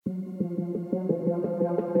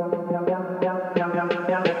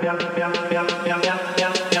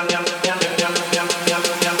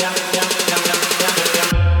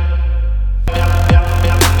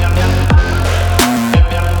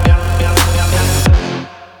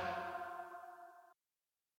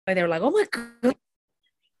they were like, oh my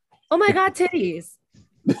God, titties.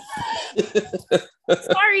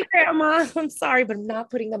 Sorry, Grandma. I'm sorry, but I'm not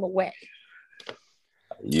putting them away.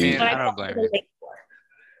 Man, I don't blame you.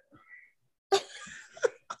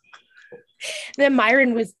 Then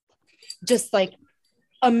Myron was just like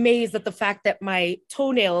amazed at the fact that my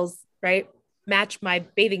toenails, right, match my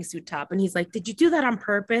bathing suit top. And he's like, did you do that on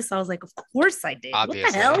purpose? I was like, of course I did. Obviously.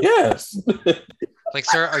 What the hell? Yes. Like,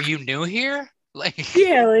 sir, are you new here? Like,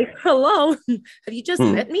 Yeah, like, hello. Have you just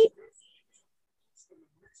met me?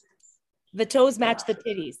 The toes match the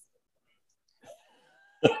titties.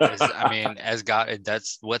 I mean, as God,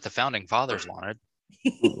 that's what the founding fathers wanted.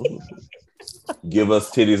 Give us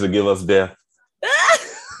titties or give us death.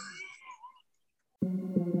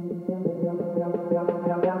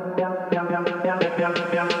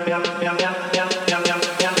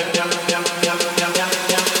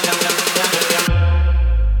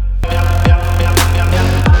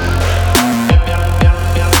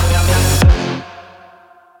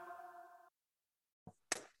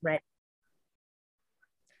 Right.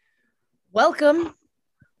 Welcome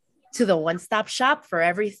to the one-stop shop for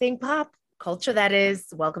everything pop culture. That is,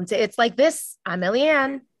 welcome to It's Like This. I'm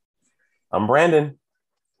Eliane. I'm Brandon.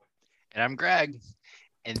 And I'm Greg.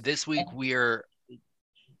 And this week we are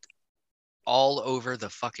all over the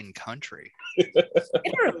fucking country.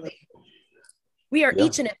 Literally. We are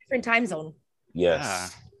each in a different time zone.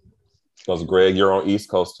 Yes. Because Greg, you're on East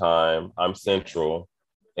Coast time. I'm Central.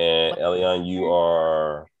 And Eliane, you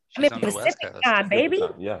are... I'm in Pacific time, baby.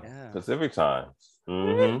 Yeah, Pacific time.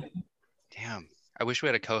 Mm-hmm. Damn. I wish we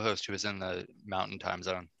had a co-host who was in the mountain time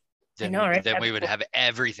zone. Then, I know, right? Then we would have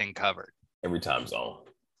everything covered. Every time zone.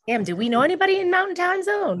 Damn, do we know anybody in mountain time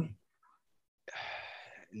zone?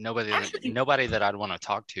 Nobody that I'd want to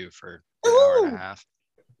talk to for an hour and a half.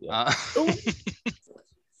 Yeah.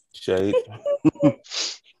 Shade.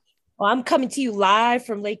 Well, I'm coming to you live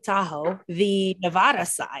from Lake Tahoe, the Nevada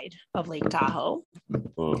side of Lake Tahoe.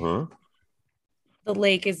 Mm-hmm. The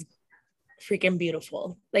lake is freaking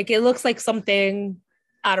beautiful. Like, it looks like something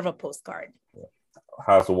out of a postcard.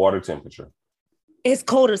 How's the water temperature? It's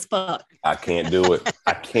cold as fuck. I can't do it.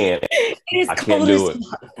 I can't. It is I cold can't do as it.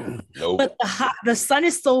 fuck. Nope. But the sun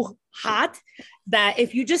is so hot that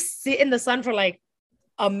if you just sit in the sun for like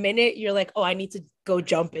a minute, you're like, oh, I need to go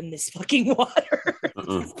jump in this fucking water.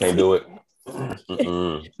 Can't do it.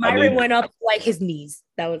 Myron went up like his knees.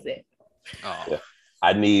 That was it. Oh. Yeah.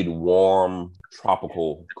 I need warm,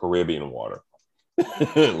 tropical Caribbean water.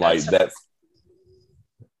 Like that's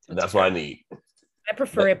what I need. I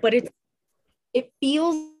prefer it, but it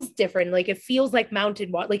feels different. Like, it feels like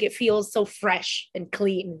mountain water. Like, it feels so fresh and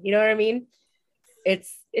clean. You know what I mean?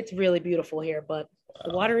 It's really beautiful here, but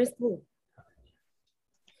the water is cool.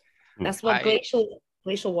 That's what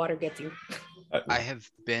glacial water gets you. I have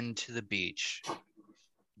been to the beach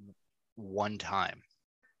one time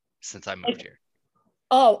since I moved here.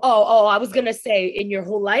 Oh! I was gonna say, in your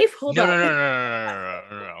whole life?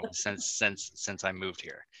 No. Since I moved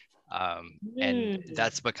here, and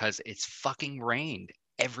that's because it's fucking rained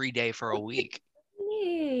every day for a week.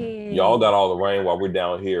 Y'all got all the rain while we're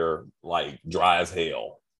down here like dry as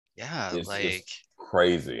hell. Yeah, it's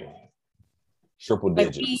crazy. Triple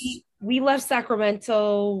digits. Like we left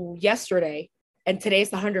Sacramento yesterday, and today's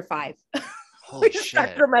the 105. Holy shit.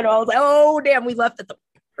 Sacramento. I was like, oh damn, we left at the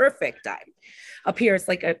perfect time. Up here, it's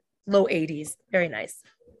like a low 80s. Very nice.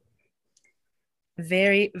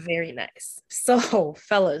 Very, very nice. So,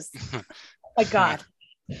 fellas, my God,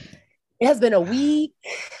 it has been a week.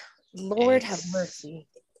 Lord have mercy.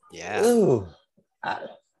 Yeah. Ooh. God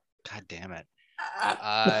damn it.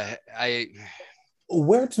 I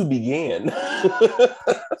where to begin?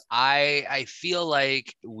 I feel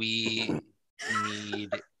like we need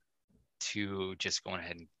to just go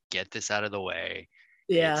ahead and get this out of the way.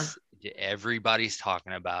 Yeah. Everybody's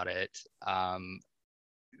talking about it.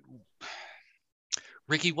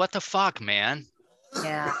 Ricky, what the fuck, man?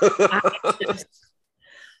 Yeah.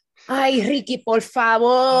 Ay, Ricky, por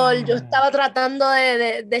favor, yo estaba tratando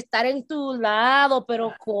de estar en tu lado,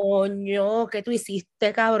 pero coño, ¿qué tú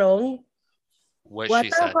hiciste, cabrón? What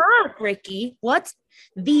the fuck, Ricky? What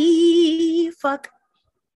the fuck?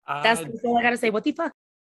 That's all I gotta say. What the fuck?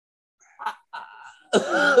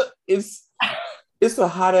 It's a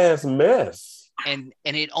hot ass mess. And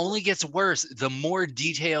it only gets worse. The more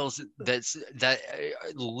details that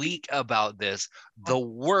leak about this, the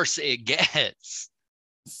worse it gets.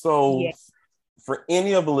 So, for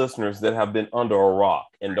any of the listeners that have been under a rock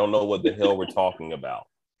and don't know what the hell we're talking about,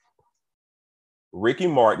 Ricky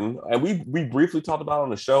Martin, and we briefly talked about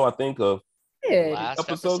on the show, I think, of last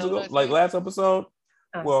episodes ago, like last episode.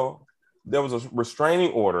 Oh. Well, there was a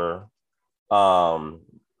restraining order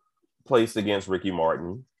placed against Ricky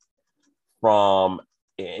Martin from,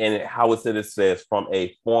 and how it says from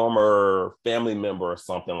a former family member or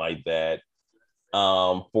something like that,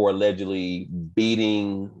 for allegedly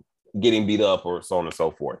getting beat up or so on and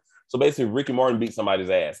so forth. So basically, Ricky Martin beat somebody's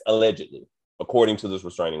ass, allegedly, according to this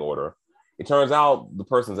restraining order. It turns out the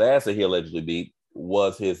person's ass that he allegedly beat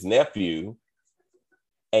was his nephew,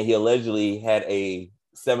 and he allegedly had a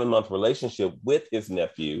 7-month relationship with his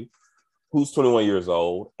nephew, who's 21 years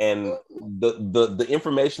old. And the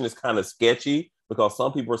information is kind of sketchy because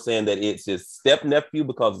some people are saying that it's his step nephew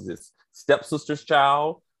because it's his stepsister's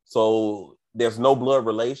child. So there's no blood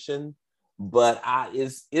relation, but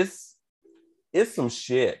it's some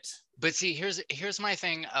shit. But see, here's my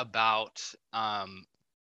thing about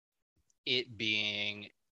it being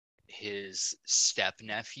his step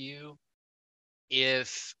nephew.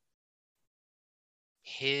 If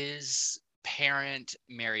his parent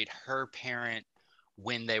married her parent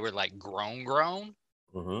when they were like grown,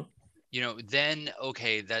 mm-hmm. you know, then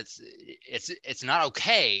okay, it's not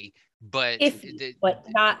okay, but but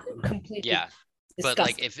not completely. Yeah, disgusting. But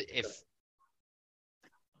like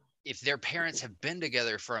if their parents have been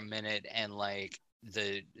together for a minute and like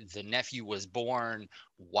the nephew was born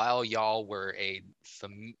while y'all were a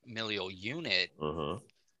familial unit, mm-hmm.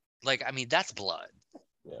 like I mean that's blood.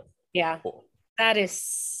 Yeah, that is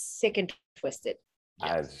sick and twisted.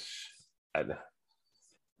 Yes.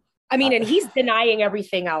 I mean, and he's denying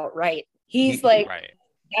everything outright. He's like, right.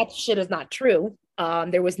 That shit is not true.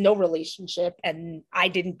 There was no relationship, and I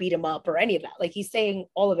didn't beat him up or any of that. Like he's saying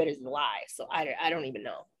all of it is a lie. So I don't even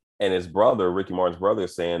know. And his brother, Ricky Martin's brother,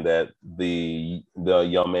 is saying that the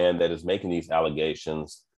young man that is making these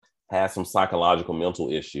allegations has some psychological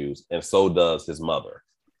mental issues, and so does his mother.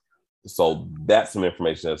 So that's some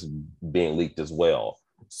information that's being leaked as well.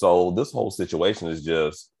 So this whole situation is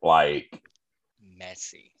just like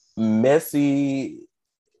messy. This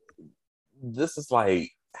is like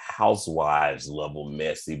Housewives level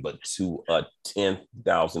messy, but to a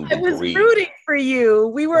 10,000 degrees. I was rooting for you.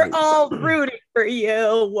 We were all rooting for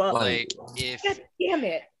you. Like if God damn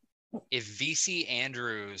it. If VC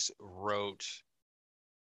Andrews wrote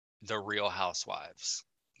The Real Housewives,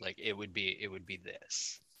 like it would be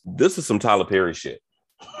this. This is some Tyler Perry shit.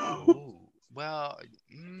 Ooh, well,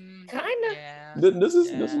 kind of. Yeah. This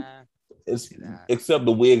is except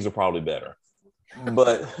the wigs are probably better.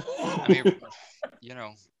 But I mean, you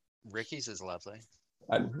know, Ricky's is lovely.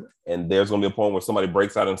 And there's gonna be a point where somebody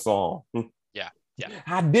breaks out in song. Yeah.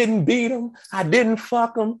 I didn't beat him. I didn't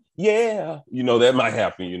fuck him. Yeah, you know that might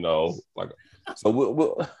happen. You know, like so.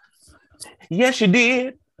 We'll yes, you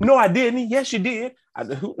did. No, I didn't. Yes, you did.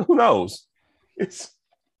 Who knows? It's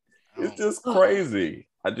just crazy.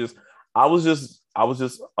 We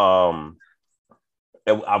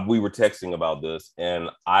were texting about this, and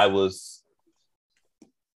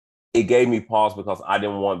it gave me pause because I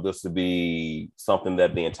didn't want this to be something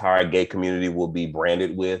that the entire gay community will be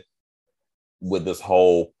branded with this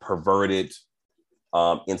whole perverted,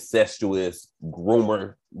 incestuous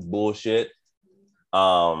groomer bullshit.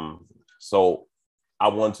 So I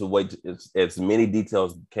wanted to wait as many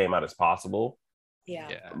details came out as possible.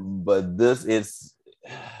 Yeah. But this is,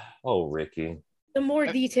 Ricky. The more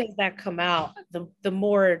details that come out, the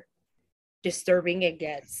more disturbing it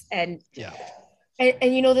gets. And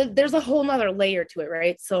you know, there's a whole nother layer to it,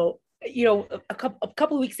 right? So, you know, a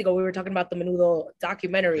couple of weeks ago, we were talking about the Menudo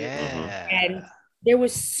documentary, and there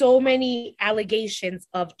was so many allegations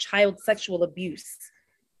of child sexual abuse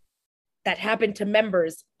that happened to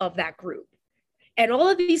members of that group. And all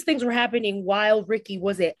of these things were happening while Ricky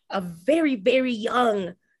was a very, very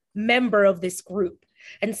young member of this group.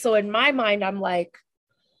 And so in my mind, I'm like,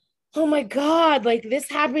 oh my God, like this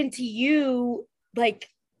happened to you. Like,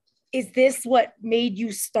 is this what made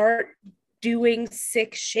you start doing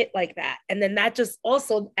sick shit like that? And then that just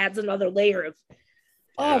also adds another layer of,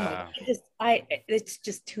 oh my goodness, it's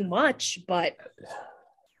just too much. But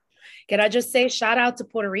can I just say, shout out to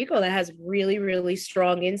Puerto Rico that has really, really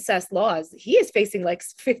strong incest laws. He is facing like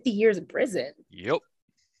 50 years in prison. Yep.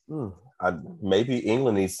 Maybe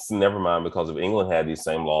England needs, never mind, because if England had these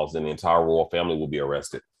same laws, then the entire royal family would be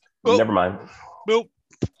arrested. Oh. Never mind. Nope.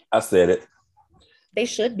 I said it. They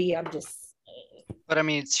should be. I'm just. But I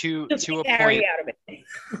mean, to a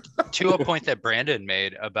point that Brandon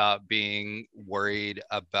made about being worried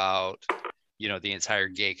about, you know, the entire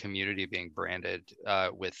gay community being branded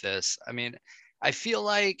with this. I mean, I feel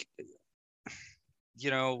like,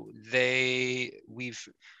 you know,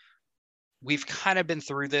 we've kind of been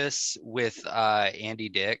through this with Andy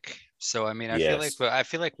Dick. So I mean, I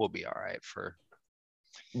feel like we'll be all right for.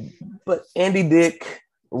 But Andy Dick,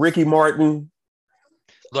 Ricky Martin.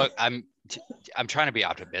 Look, I'm trying to be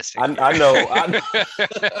optimistic. I know.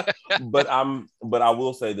 but I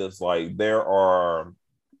will say this: like there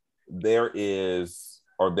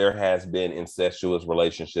has been incestuous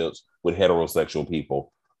relationships with heterosexual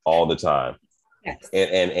people all the time. Yes.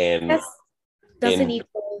 And yes. Doesn't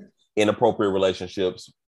equal inappropriate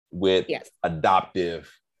relationships with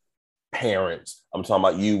adoptive parents. I'm talking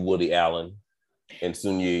about you, Woody Allen, and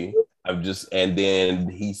Sun Yi. And then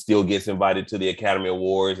he still gets invited to the Academy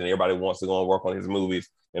Awards, and everybody wants to go and work on his movies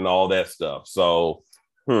and all that stuff. So,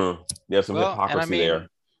 there's some hypocrisy there.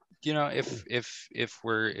 You know, if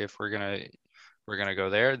we're gonna go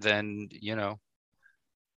there, then you know,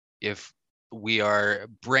 if we are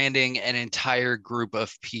branding an entire group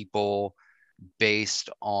of people based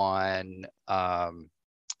on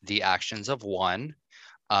the actions of one,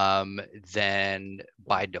 then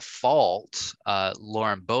by default,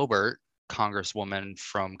 Lauren Boebert, Congresswoman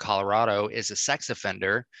from Colorado, is a sex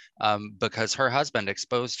offender because her husband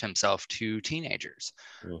exposed himself to teenagers.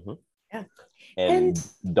 Mm-hmm. Yeah. And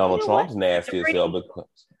Donald Trump's nasty as hell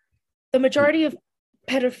because the majority of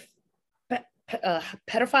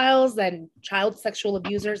pedophiles and child sexual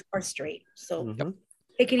abusers are straight. So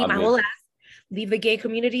take my whole ass. Leave the gay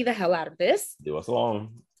community the hell out of this. Leave us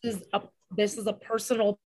alone. This is a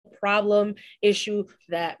personal problem issue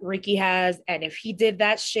that Ricky has, and if he did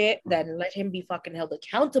that shit, then let him be fucking held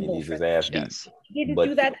accountable. He needs his ass beat. Yes. If he didn't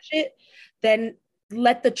do that shit, then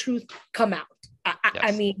let the truth come out.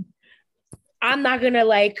 I mean, I'm not gonna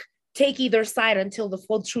like take either side until the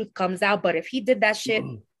full truth comes out, but if he did that shit,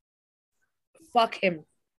 fuck him.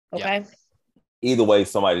 Okay. Yeah. Either way,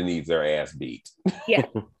 somebody needs their ass beat. Yeah.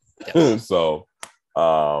 So,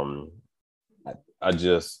 I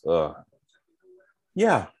just,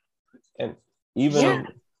 and even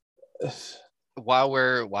while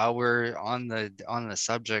we're on the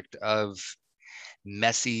subject of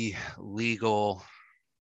messy legal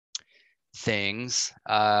things,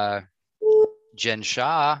 Jen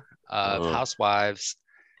Shah of Housewives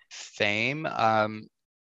fame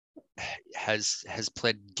has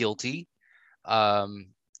pled guilty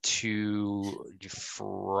to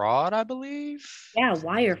fraud, I believe. Yeah,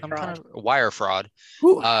 wire fraud.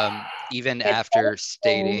 Even after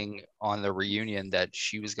stating on the reunion that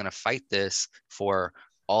she was going to fight this for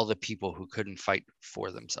all the people who couldn't fight for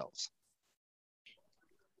themselves.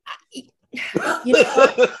 You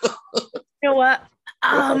know what?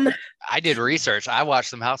 I did research. I watched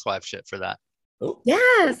some Housewives shit for that.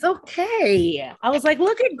 Yes, okay. I was like,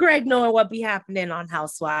 look at Greg knowing what be happening on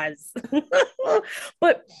Housewives.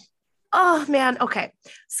 But oh man, okay.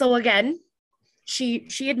 So again, she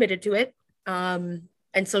admitted to it. And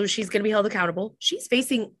so she's gonna be held accountable. She's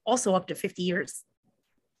facing also up to 50 years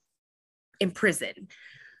in prison.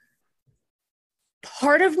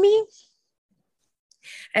 Part of me,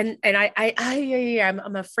 and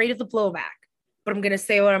I'm afraid of the blowback, but I'm gonna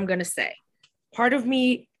say what I'm gonna say. Part of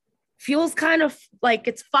me feels kind of like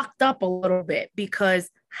it's fucked up a little bit, because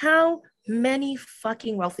how many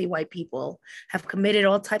fucking wealthy white people have committed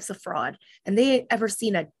all types of fraud and they ain't ever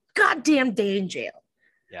seen a goddamn day in jail?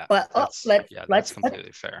 Yeah, but let's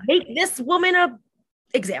completely fair. Make this woman a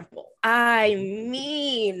example. I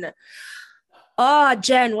mean,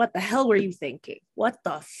 Jen, what the hell were you thinking? What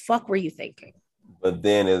the fuck were you thinking? But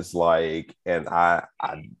then it's like, and I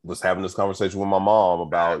was having this conversation with my mom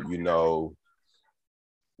about, you know,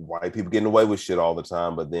 white people getting away with shit all the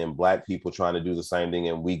time, but then black people trying to do the same thing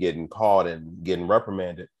and we getting caught and getting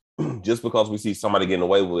reprimanded. Just because we see somebody getting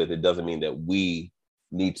away with it doesn't mean that we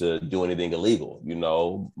need to do anything illegal, you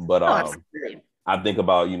know. But I think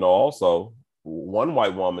about, you know, also one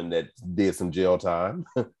white woman that did some jail time,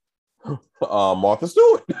 Martha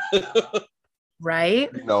Stewart. Right.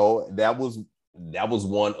 You know, that was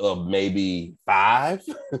one of maybe 5.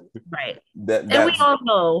 Right. And we all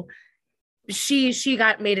know she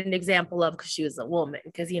got made an example of because she was a woman,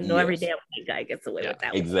 because you know every damn white guy gets away with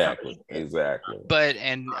that. Exactly. But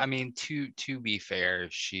and I mean, to be fair,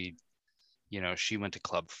 she went to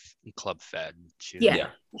Club Fed. She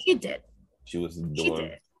did. She was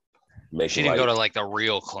doing. She didn't go to like the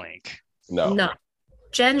real clink. No.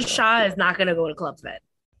 Jen Shah is not going to go to Club Fed.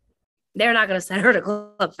 They're not going to send her to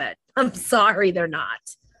Club Fed. I'm sorry, they're not.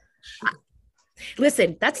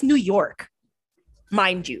 Listen, that's New York,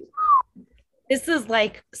 mind you. This is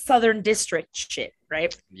like Southern District shit,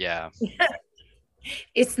 right? Yeah.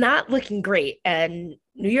 It's not looking great, and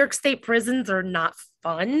New York State prisons are not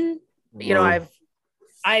fun. You know,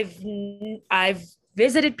 I've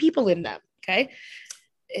visited people in them. Okay,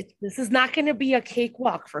 this is not going to be a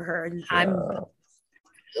cakewalk for her, and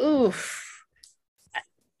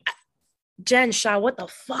Jen Shaw, what the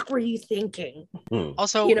fuck were you thinking?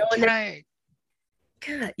 Also, you know,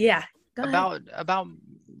 God, yeah. About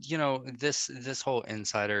this whole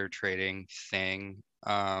insider trading thing,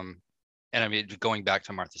 and I mean, going back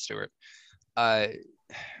to Martha Stewart,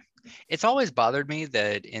 it's always bothered me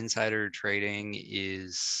that insider trading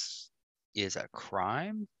is a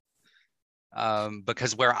crime,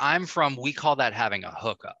 because where I'm from, we call that having a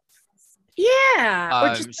hookup.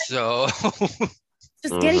 Yeah. So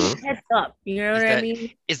just getting heads up, you know what I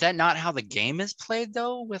mean? Is that not how the game is played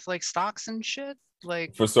though, with like stocks and shit?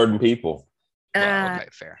 Like, for certain people. Well, okay,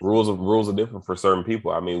 fair. Rules are different for certain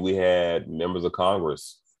people. I mean, we had members of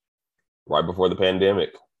Congress right before the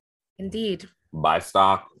pandemic. Indeed. Buy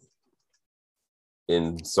stock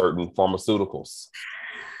in certain pharmaceuticals.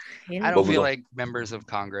 I don't feel like members of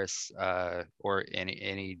Congress or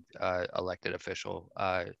any elected official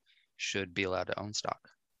should be allowed to own stock.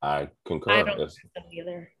 I concur. I don't think so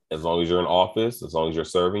either. As long as you're in office, as long as you're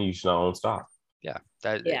serving, you should not own stock. Yeah,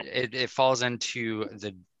 it falls into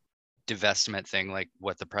the divestment thing, like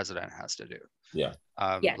what the president has to do. Yeah.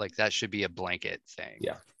 Like that should be a blanket thing.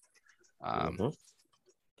 Yeah.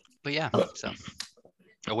 But yeah, so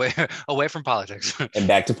away from politics and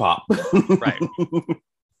back to pop. Right.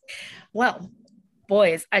 Well,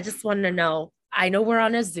 boys, I just want to know, I know we're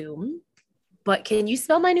on a Zoom, but can you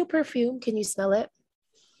smell my new perfume? Can you smell it?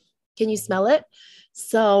 Can you smell it?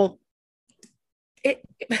 So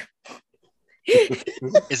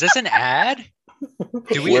is this an ad?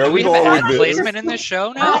 Do we have ad placement in this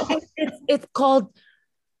show now? It's called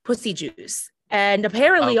Pussy Juice. And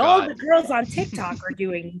apparently all the girls on TikTok are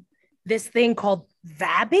doing this thing called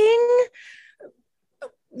vabbing,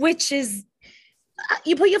 which is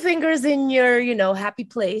you put your fingers in your, happy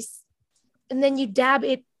place, and then you dab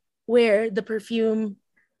it where the perfume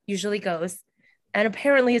usually goes. And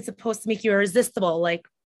apparently it's supposed to make you irresistible, like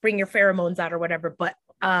bring your pheromones out or whatever. But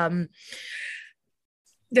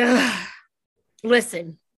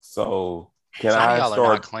listen. So can I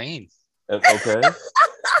start clean? Okay.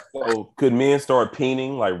 So could men start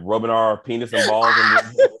peening, like rubbing our penis and balls?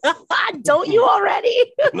 Don't you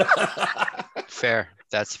already? Fair.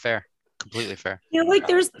 That's fair. Completely fair. You're like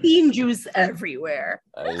there's peen juice everywhere.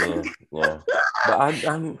 Yeah. But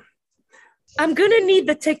I'm gonna need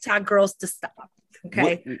the TikTok girls to stop.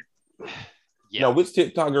 Okay. Now, which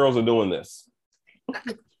TikTok girls are doing this?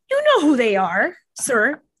 You know who they are,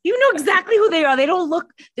 sir. You know exactly who they are. They're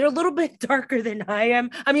a little bit darker than I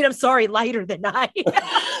am. I mean, I'm sorry, lighter than I am.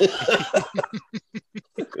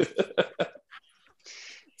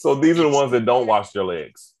 So these are the ones that don't wash their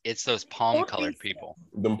legs. It's those palm-colored people.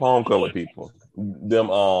 Them palm-colored people. Them,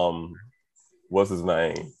 what's his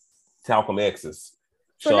name? Talcum X's.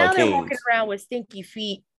 So now they're walking around with stinky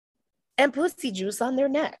feet and pussy juice on their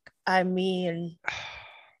neck. I mean,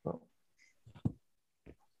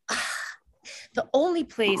 the only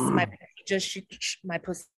place my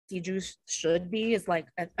pussy juice should be is like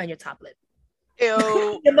on your top lip.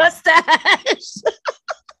 Ew. Your mustache.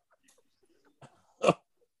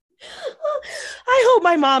 I hope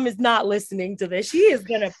my mom is not listening to this. She is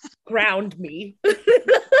gonna ground me.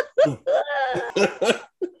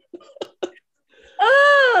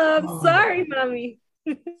 Oh, I'm sorry, mommy.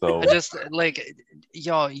 So I just like,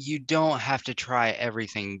 y'all, you don't have to try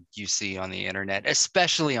everything you see on the internet,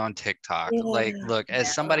 especially on TikTok. Yeah. Like, look,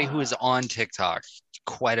 as somebody who is on TikTok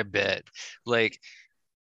quite a bit, like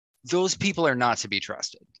those people are not to be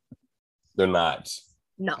trusted. They're not.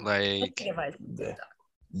 No. Like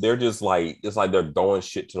they're just like, it's like they're throwing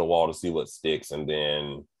shit to the wall to see what sticks, and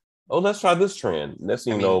then let's try this trend. Next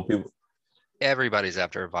thing you know, people. Everybody's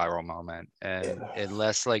after a viral moment, and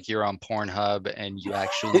unless like you're on Pornhub and you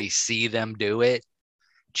actually see them do it,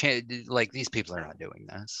 like these people are not doing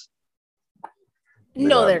this.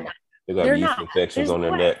 No, they're not. They got yeast infections on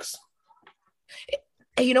their necks.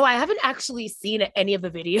 I haven't actually seen any of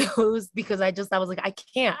the videos because I was like, I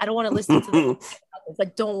can't. I don't want to listen to them. I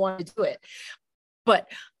don't want to do it.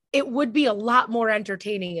 But it would be a lot more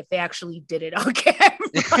entertaining if they actually did it on camera.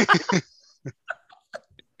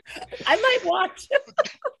 I might watch.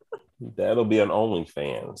 That'll be on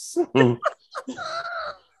OnlyFans.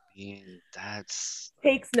 That's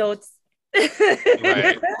takes notes.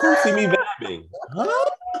 Right. You see me vabbing, huh?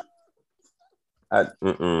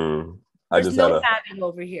 There's no vabbing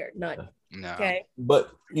over here. None. No. Okay. But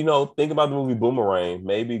think about the movie Boomerang.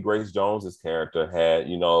 Maybe Grace Jones's character had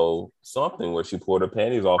something where she pulled her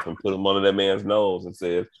panties off and put them under that man's nose and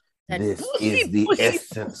said, "This is the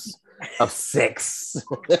essence of sex."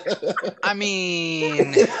 I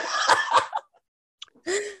mean,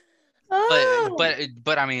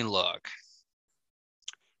 but I mean, look,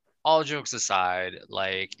 all jokes aside,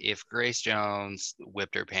 like if Grace Jones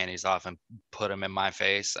whipped her panties off and put them in my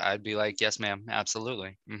face, I'd be like, yes, ma'am,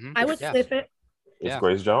 absolutely. Mm-hmm. I would sniff it. It's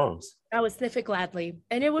Grace Jones. I would sniff it gladly,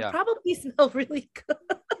 and it would probably smell really good.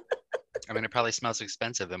 I mean, it probably smells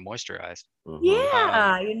expensive and moisturized. Mm-hmm.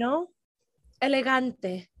 Yeah,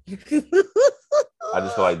 elegante. I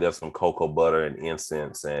just feel like there's some cocoa butter and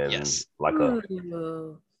incense and like a,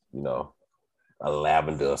 a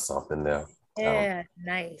lavender or something there. Yeah,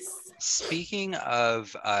 nice. Speaking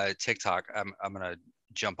of TikTok, I'm gonna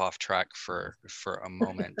jump off track for a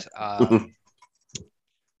moment.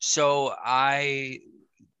 So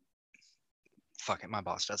fuck it, my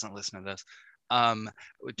boss doesn't listen to this. While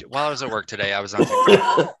I was at work today, I was on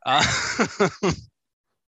TikTok.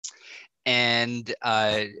 And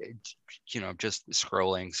just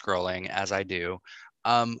scrolling as I do.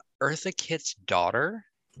 Eartha Kitt's daughter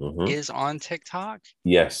is on TikTok.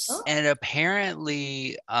 Yes. And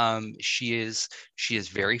apparently she is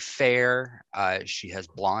very fair. She has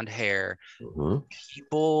blonde hair.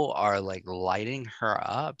 People are like lighting her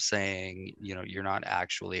up, saying, you're not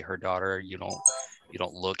actually her daughter. You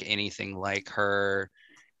don't look anything like her.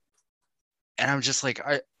 And I'm just like,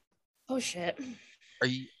 oh shit.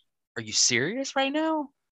 Are you serious right now?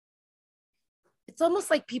 It's almost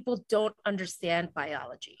like people don't understand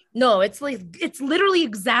biology. No, it's literally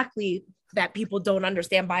exactly that people don't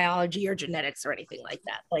understand biology or genetics or anything like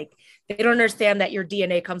that. Like they don't understand that your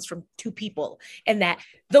DNA comes from two people and that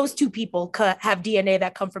those two people have DNA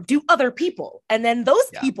that come from two other people. And then those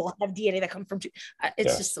people have DNA that come from two.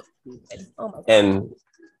 It's just so stupid. Oh my God.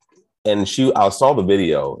 And I saw the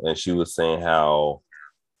video and she was saying how,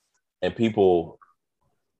 and people,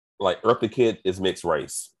 like Eartha Kitt is mixed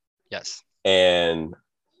race. Yes. And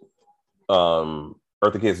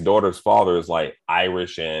Eartha Kitt's daughter's father is like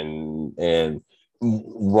Irish and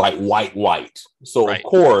like white. So of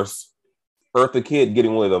course, Eartha Kitt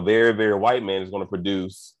getting with a very, very white man is going to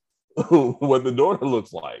produce what the daughter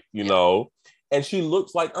looks like, and she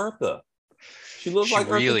looks like Eartha. She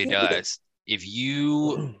really does. If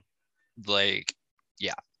you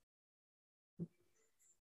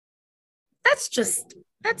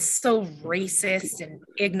That's so racist and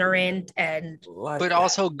ignorant and. But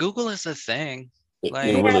also, Google is a thing.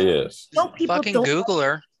 Like, it really is. Fucking Google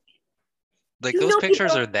her. Like those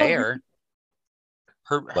pictures are there.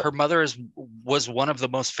 Her mother was one of the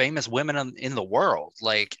most famous women in the world.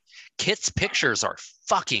 Like Kitt's pictures are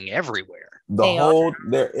fucking everywhere.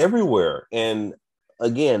 They're everywhere, and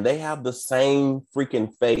again, they have the same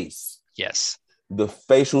freaking face. Yes. The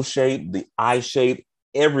facial shape, the eye shape,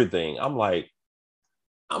 everything.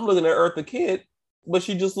 I'm looking at Eartha Kitt, but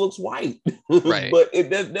she just looks white. Right. But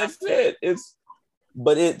that's it. It's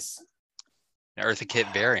an Eartha Kitt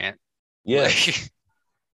variant. Yeah.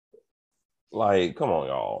 Like, come on,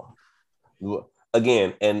 y'all.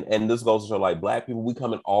 Again, and this goes to show, like, Black people, we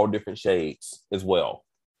come in all different shades as well.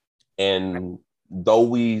 And though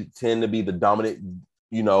we tend to be the dominant,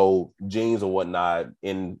 genes or whatnot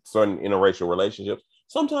in certain interracial relationships,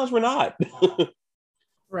 sometimes we're not.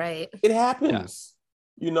 Right. It happens.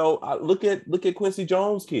 Look at Quincy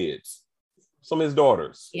Jones' kids, some of his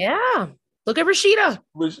daughters. Yeah. Look at Rashida.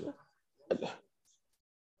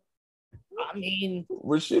 I mean,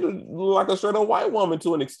 Rashida like a straight up white woman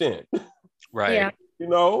to an extent. Right. Yeah.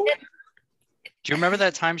 Do you remember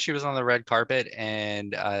that time she was on the red carpet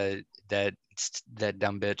and that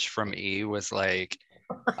dumb bitch from E was like,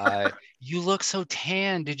 you look so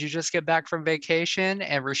tan. Did you just get back from vacation?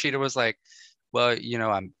 And Rashida was like, well,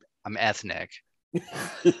 I'm ethnic.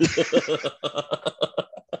 It's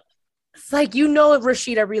like, if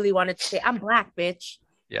Rashida really wanted to say, I'm Black, bitch.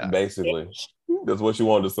 Yeah. Basically. Bitch. That's what she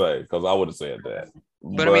wanted to say, because I would have said that.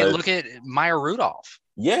 But I mean, look at Maya Rudolph.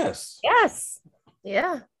 Yes.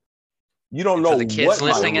 Yeah. You don't know for the kids what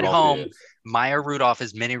listening Maya at home, is. Maya Rudolph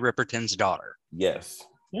is Minnie Riperton's daughter. Yes.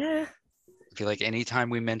 Yeah. I feel like anytime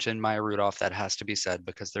we mention Maya Rudolph, that has to be said,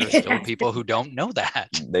 because there are still people who don't know that.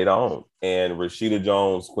 They don't. And Rashida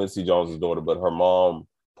Jones, Quincy Jones' daughter, but her mom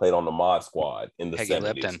played on the Mod Squad in the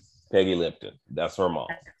 70s. Peggy Lipton. That's her mom.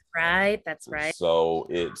 That's right. So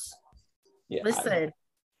it's, listen,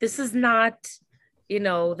 this is not, I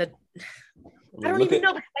don't even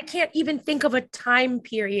know. I can't even think of a time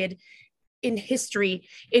period in history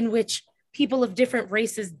in which people of different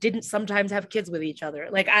races didn't sometimes have kids with each other.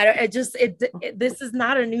 Like, this is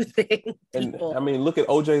not a new thing. And I mean, look at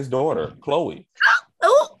OJ's daughter, Chloe.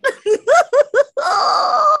 Oh.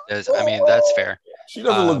 I mean, that's fair. She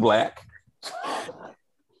doesn't look Black.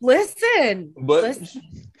 Listen.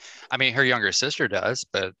 I mean, her younger sister does,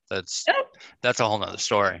 but that's a whole nother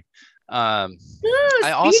story.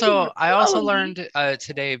 I also learned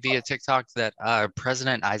today via TikTok that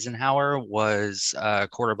President Eisenhower was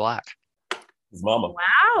quarter black. His mama.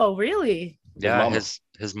 Wow, really? Yeah,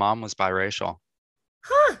 his mom was biracial.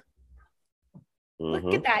 Huh.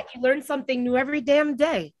 Look at that. You learn something new every damn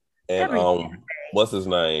day. And what's his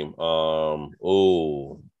name?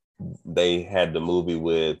 They had the movie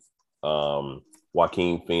with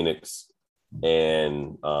Joaquin Phoenix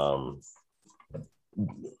and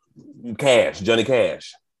Johnny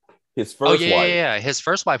Cash. His first wife. Yeah. His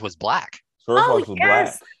first wife was black. First wife was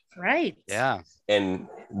black. Right. Yeah. And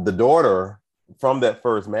the daughter from that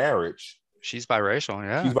first marriage. She's biracial,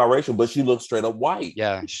 yeah. She's biracial, but she looks straight up white.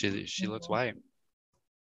 Yeah, she looks white.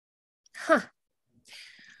 Huh.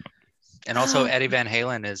 And also Eddie Van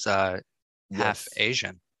Halen is half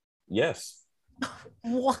Asian. Yes.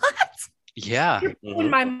 What? Yeah. You're blowing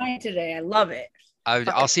my mind today. I love it.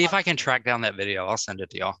 I'll see if I can track down that video. I'll send it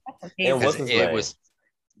to y'all. And what's his name? It was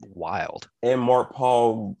wild. And Mark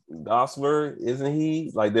Paul Gosselaar, isn't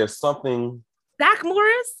he? Like there's something. Zach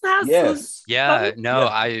Morris has yes. Yeah. No,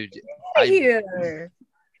 yeah.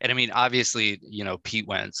 And I mean, obviously, you know, Pete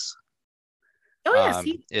Wentz. Oh yes,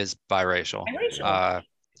 he is biracial.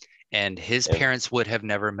 And his parents would have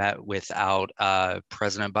never met without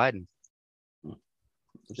President Biden. Look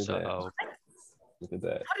at that.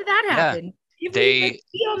 How did that happen?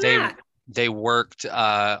 Yeah. They worked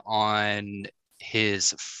on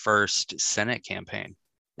his first Senate campaign,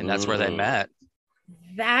 and that's where they met.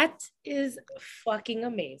 That is fucking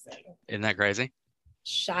amazing. Isn't that crazy?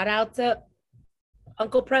 Shout out to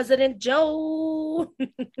Uncle President Joe.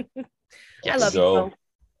 Yes. I love you, Joe.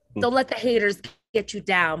 Don't let the haters get you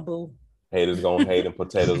down, boo. Haters gonna hate and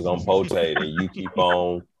potatoes gonna potate, and you keep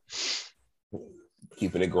on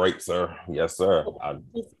keeping it great, sir. Yes, sir.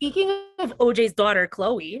 Speaking of OJ's daughter,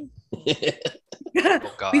 Chloe, God.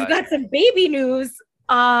 We've got some baby news.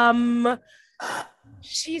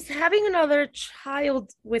 She's having another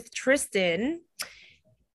child with Tristan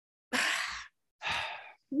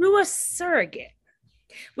through a surrogate,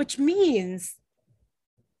 which means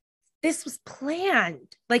this was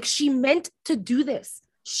planned. Like she meant to do this.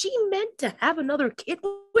 She meant to have another kid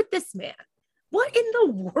with this man. What in the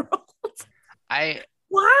world?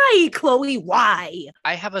 Why, Chloe? Why?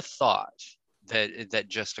 I have a thought that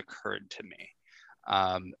just occurred to me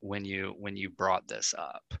when you brought this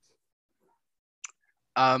up.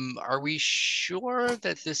 Are we sure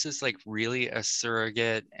that this is like really a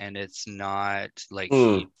surrogate and it's not like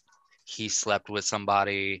he slept with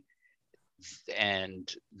somebody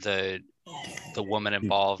and the woman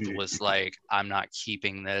involved was like, I'm not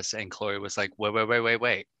keeping this, and Chloe was like,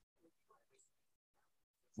 wait,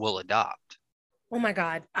 we'll adopt. Oh my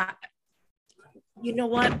God. You know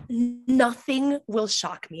what? Nothing will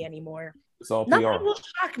shock me anymore. It's all PR. Nothing will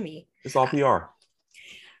shock me. It's all PR.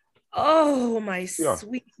 Oh my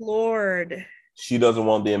sweet Lord. She doesn't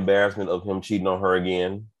want the embarrassment of him cheating on her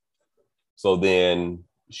again. So then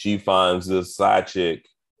she finds this side chick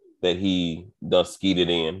that he does skeeted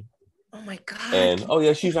in. Oh my God.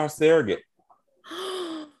 And she's our surrogate.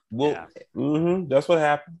 Well, that's what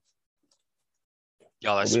happened.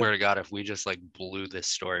 Y'all, I swear to God, if we just like blew this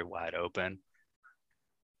story wide open.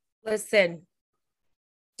 Listen,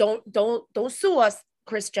 don't sue us,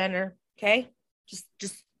 Kris Jenner. Okay,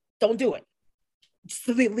 just don't do it. Just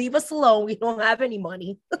leave us alone. We don't have any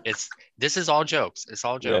money. This is all jokes. It's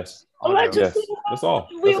all jokes. Yes. Yes. That's all.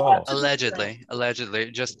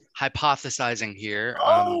 Allegedly, just hypothesizing here.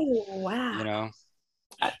 Wow.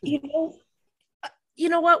 You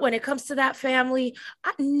know what? When it comes to that family,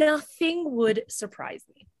 nothing would surprise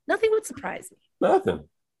me. Nothing would surprise me. Nothing.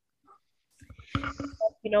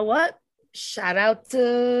 You know what? Shout out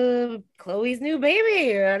to Chloe's new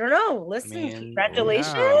baby. I don't know. Listen,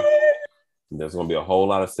 congratulations. Yeah. There's going to be a whole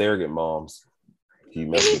lot of surrogate moms. She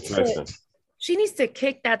needs to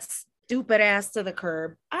kick that stupid ass to the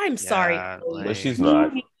curb. I'm sorry. But she's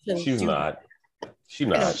not. She's not. She's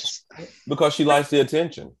not. Because she likes the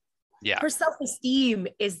attention. Yeah. Her self-esteem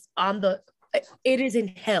is it is in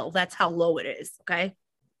hell. That's how low it is. Okay.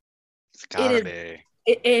 It's gotta be.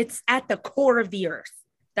 It's at the core of the earth.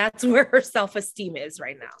 That's where her self-esteem is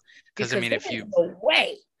right now. Because I mean, if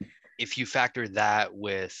you factor that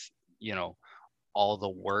with, all the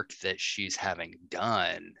work that she's having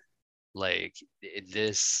done, like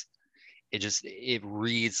it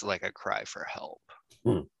reads like a cry for help.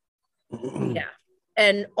 Yeah.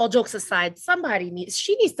 And all jokes aside,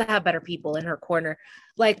 she needs to have better people in her corner.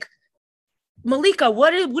 Like, Malika,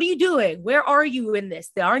 what are you doing? Where are you in this?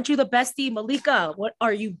 Aren't you the bestie? Malika, what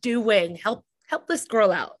are you doing? Help this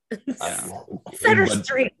girl out. Set her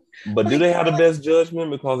straight. But do they have the best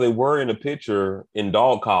judgment because they were in the picture in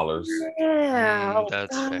dog collars? Yeah,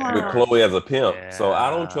 that's fair. With Chloe as a pimp, Yeah. so I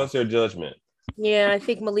don't trust their judgment. Yeah, I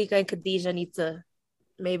think Malika and Khadijah need to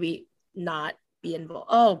maybe not be involved.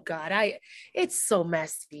 Oh God, it's so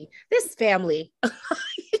messy. This family,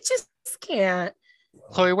 you just can't.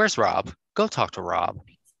 Chloe, where's Rob? Go talk to Rob.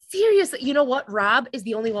 Seriously, you know what? Rob is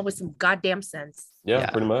the only one with some goddamn sense. Yeah,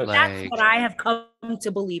 pretty much. That's what I have come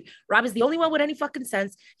to believe. Rob is the only one with any fucking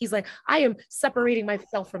sense. He's like, I am separating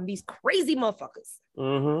myself from these crazy motherfuckers.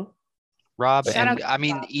 Mm-hmm. Rob, and I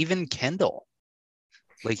mean, even Kendall.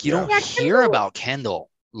 Like, you don't hear Kendall. about Kendall,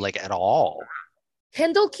 like, at all.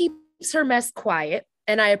 Kendall keeps her mess quiet,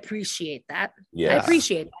 and I appreciate that. Yeah. I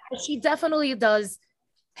appreciate that. She definitely does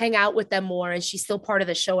hang out with them more, and she's still part of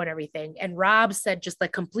the show and everything. And Rob said, just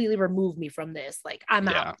like completely remove me from this. Like, I'm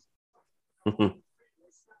out.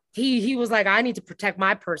 He was like, I need to protect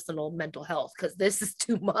my personal mental health because this is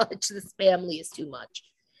too much. This family is too much.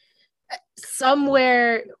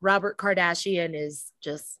 Somewhere Robert Kardashian is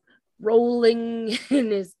just rolling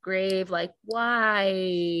in his grave. Like,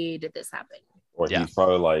 why did this happen? Or he's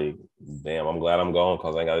probably like, damn, I'm glad I'm gone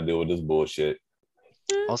because I ain't got to deal with this bullshit.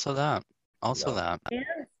 Also that. Yeah.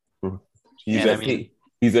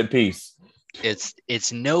 He's at peace.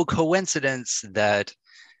 It's no coincidence that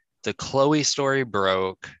the Chloe story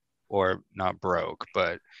broke, or not broke,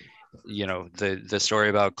 but you know, the story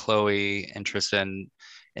about Chloe interest in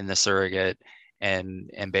the surrogate and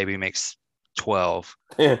baby makes 12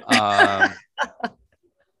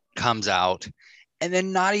 comes out, and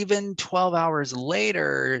then not even 12 hours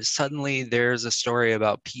later suddenly there's a story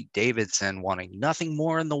about Pete Davidson wanting nothing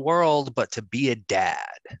more in the world but to be a dad.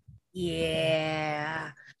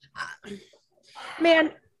 Yeah,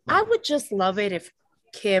 man, I would just love it if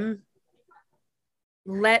Kim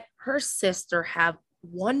let her sister have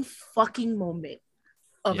one fucking moment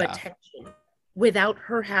of attention without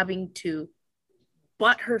her having to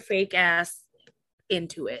butt her fake ass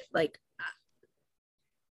into it. Like,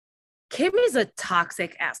 Kim is a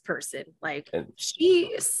toxic ass person. Like,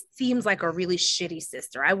 she seems like a really shitty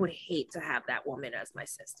sister. I would hate to have that woman as my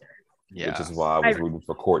sister. Yeah. Which is why I was rooting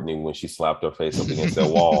for Courtney when she slapped her face up against that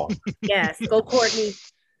wall. Yes, go Courtney.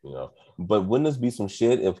 You know, but wouldn't this be some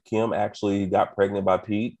shit if Kim actually got pregnant by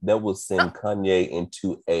Pete? That would send Kanye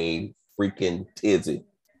into a freaking tizzy.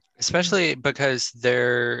 Especially because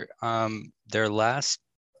their last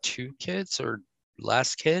two kids or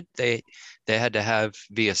last kid they had to have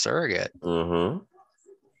via surrogate. Mm-hmm.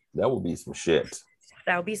 That would be some shit.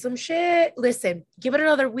 That would be some shit. Listen, give it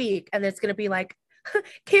another week, and it's gonna be like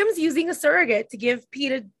Kim's using a surrogate to give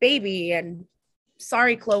Pete a baby, and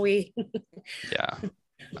sorry, Chloe. Yeah.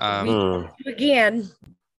 Again.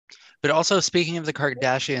 But also, speaking of the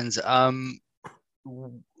Kardashians,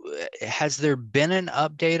 has there been an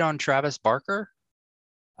update on Travis Barker?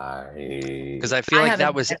 Because I feel like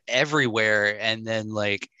that was everywhere, and then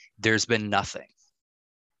like there's been nothing.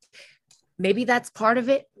 Maybe that's part of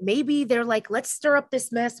it. Maybe they're like, let's stir up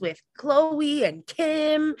this mess with Chloe and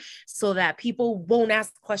Kim so that people won't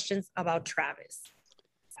ask questions about Travis.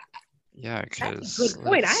 Yeah, that's a good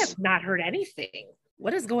point. I have not heard anything.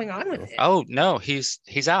 What is going on with him? Oh no, he's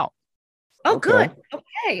out. Oh, okay.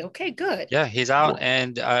 Good. Okay, good. Yeah, he's out,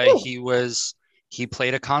 and he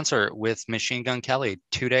played a concert with Machine Gun Kelly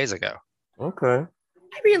 2 days ago. Okay.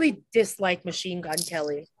 I really dislike Machine Gun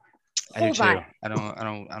Kelly. I do too. I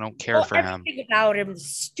don't care for him. Everything about him, the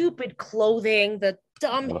stupid clothing, the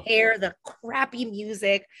dumb hair, the crappy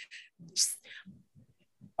music.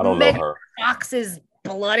 I don't know her. Fox's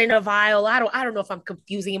blood in a vial. I don't know if I'm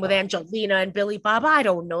confusing him with Angelina and Billy Bob. I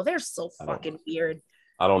don't know. They're so fucking weird.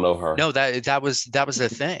 I don't know her. No, that was the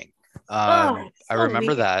thing. I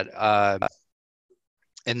remember that.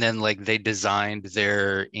 And then like they designed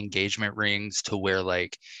their engagement rings to where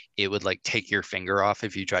like it would like take your finger off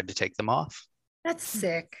if you tried to take them off. That's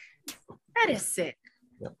sick. That is sick.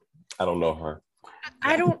 Yeah. I don't know her.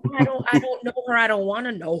 I don't know her. I don't want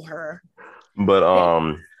to know her. But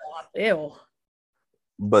ew.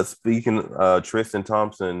 But speaking, Tristan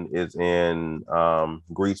Thompson is in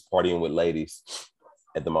Greece partying with ladies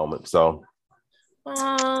at the moment. So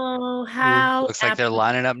how looks like they're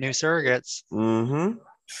lining up new surrogates. Mm-hmm.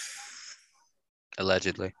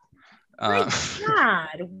 Allegedly. My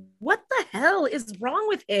God, what the hell is wrong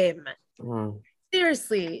with him?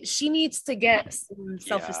 Seriously, she needs to get some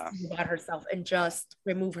self-esteem about herself and just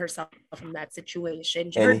remove herself from that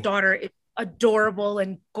situation. Her daughter is adorable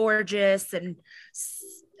and gorgeous, and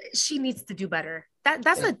she needs to do better.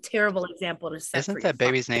 That's a terrible example to set. Isn't that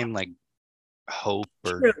baby's name like Hope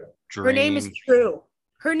or True. Dream? Her name is True.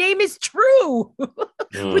 Her name is True,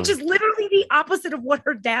 which is literally the opposite of what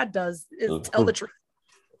her dad does, is tell the truth.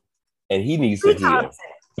 And he needs to heal.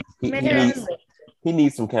 He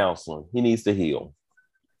needs some counseling. He needs to heal.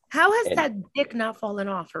 How has that dick not fallen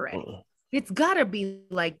off already? It's gotta be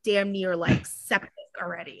like damn near like septic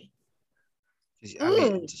already. I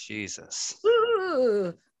mean, Jesus.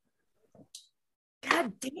 Ooh.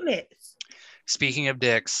 God damn it. Speaking of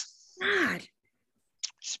dicks. God.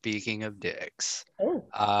 Speaking of dicks.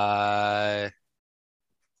 Oh.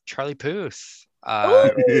 Charlie Puth.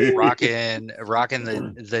 Rocking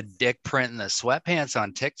the dick print in the sweatpants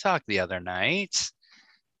on TikTok the other night.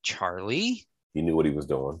 Charlie. He knew what he was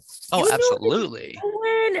doing. Oh, absolutely.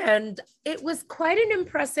 And it was quite an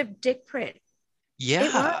impressive dick print.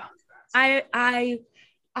 Yeah. I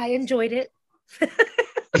enjoyed it.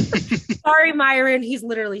 Sorry, Myron. He's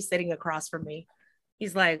literally sitting across from me.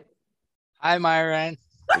 He's like, "Hi, Myron.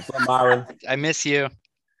 What's up, Myron? I miss you."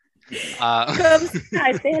 Come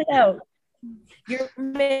say hello. You're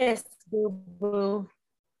missed, boo boo.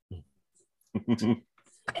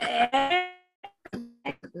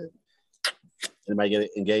 Anybody get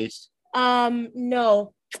engaged?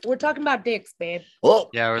 No. We're talking about dicks, babe. Oh,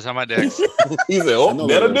 yeah, we're talking about dicks. He said, "Oh,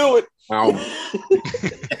 that'll do it."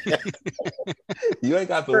 You ain't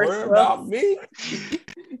got to worry about me.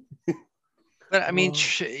 But I mean,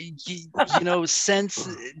 you know, since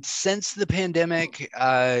the pandemic,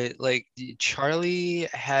 like Charlie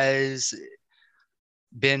has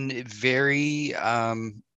been very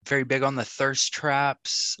big on the thirst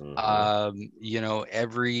traps. You know,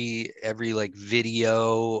 every like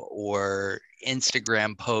video or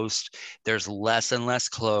Instagram post, there's less and less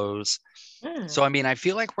clothes. So I mean, I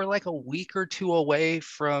feel like we're like a week or two away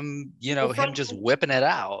from, you know, him just whipping it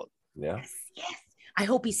out. Yeah. Yes. I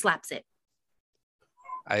hope he slaps it.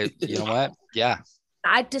 You know what? Yeah.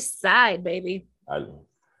 I decide, baby.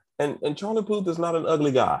 And Charlie Puth is not an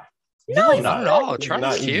ugly guy. No, not at all.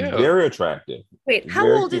 Charlie's cute. He's very attractive. Wait, how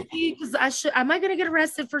old is he? Because am I gonna get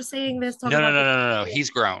arrested for saying this? No. He's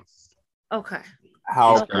grown. Okay.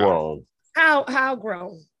 How grown? How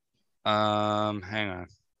grown? Hang on.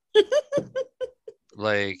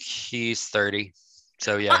 Like he's 30.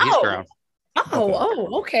 So yeah, he's grown.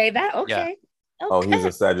 Okay. Okay. Yeah. Oh, he's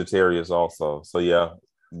a Sagittarius also. So yeah,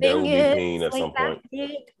 there will be pain at some point.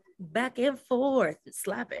 Back and forth,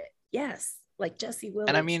 slap it. Yes, like Jesse Williams.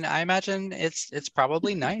 And I mean, I imagine it's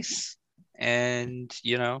probably nice, and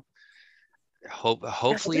you know,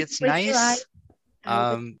 hopefully it's nice.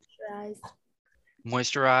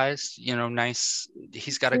 Moisturized, you know, nice.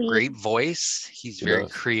 He's got a great voice. He's very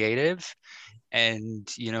creative. And,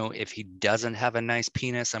 you know, if he doesn't have a nice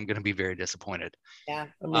penis, I'm going to be very disappointed. Yeah.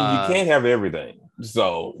 I mean, you can't have everything.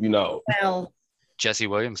 So, you know. Well, Jesse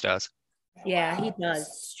Williams does. Yeah, he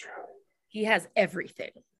does. He has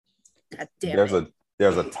everything. God damn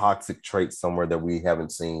There's a toxic trait somewhere that we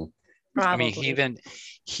haven't seen. Probably. I mean,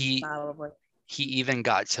 he even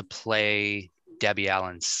got to play Debbie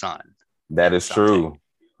Allen's son. That is true.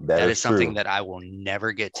 That is something that I will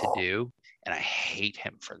never get to do. And I hate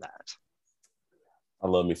him for that. I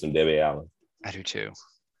love me some Debbie Allen. I do too.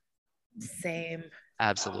 Same.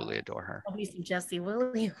 Absolutely adore her. I'll be some Jesse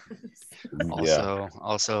Williams. Also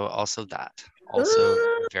that. Also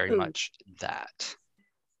very much that.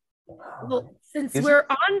 Well, since we're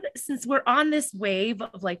on this wave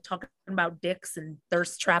of like talking about dicks and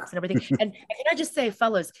thirst traps and everything, and can I just say,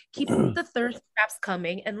 fellas, keep the thirst traps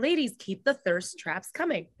coming, and ladies, keep the thirst traps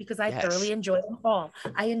coming, because I thoroughly enjoy them all.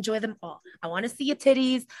 I enjoy them all. I want to see your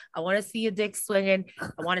titties. I want to see your dick swinging.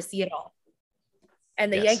 I want to see it all.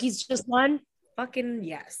 And the Yankees just won. Fucking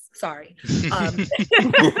yes. Sorry.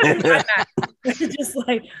 Just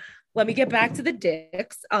like, let me get back to the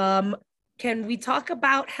dicks. Can we talk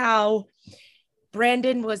about how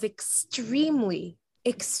Brandon was extremely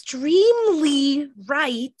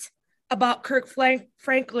right about Kirk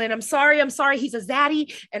Franklin? I'm sorry. He's a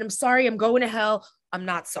zaddy, and I'm sorry. I'm going to hell. I'm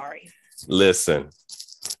not sorry. Listen,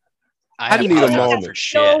 I need a moment. For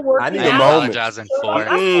shit. I need a moment.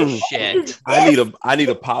 Shit. I need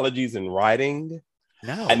apologies in writing.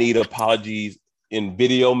 No. I need apologies in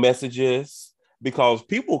video messages, because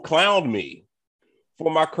people clowned me for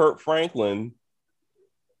my Kirk Franklin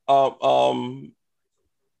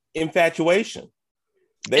infatuation.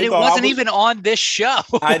 And it wasn't even on this show.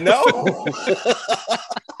 I know.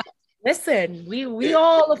 Listen, we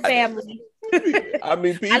all a family. I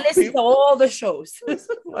mean, I listen to all the shows.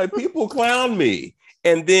 Like, people clown me,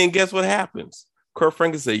 and then guess what happens? Kirk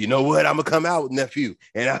Franklin said, "You know what? I'm gonna come out with nephew,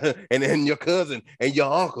 and then your cousin and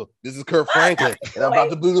your uncle. This is Kirk Franklin, and I'm about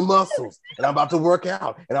to do the muscles, and I'm about to work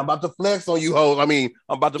out, and I'm about to flex on you, hoes. I mean,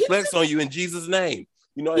 I'm about to flex on you in Jesus' name."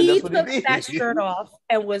 You know, and He that's what took he did. that shirt off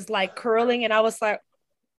and was like curling, and I was like,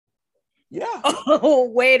 yeah. oh,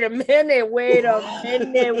 wait a minute.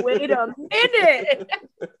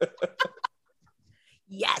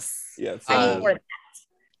 Yes. Yes.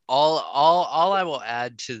 All I will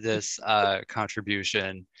add to this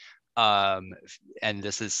contribution, and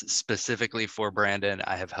this is specifically for Brandon,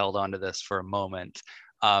 I have held on to this for a moment.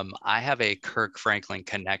 I have a Kirk Franklin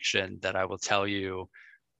connection that I will tell you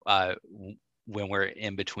when we're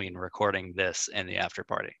in between recording this and the after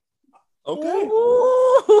party. Okay.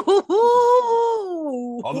 Ooh.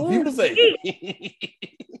 All the people say.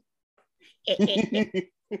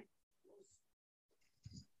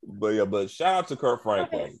 But shout out to Kirk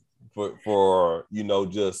Franklin for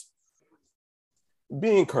just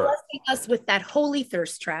being Kirk. Blessing us with that holy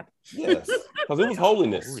thirst trap. Yes, because it was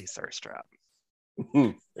holiness. Holy thirst trap.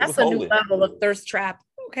 That's a new level of thirst trap.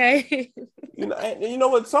 Okay. You know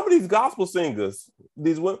what? Some of these gospel singers,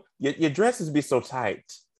 your dresses be so tight.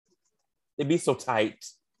 They be so tight,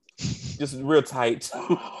 just real tight.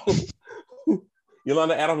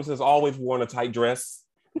 Yolanda Adams has always worn a tight dress.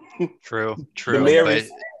 True. The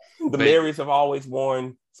Marys have always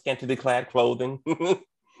worn scantily clad clothing.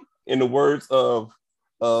 In the words of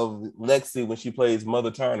Lexi when she plays Mother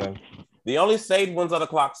Turner, the only saved ones are the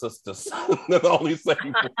Clock Sisters. The only saved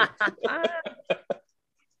ones.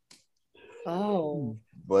 Oh.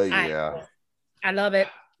 But yeah. I love it.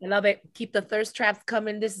 Keep the thirst traps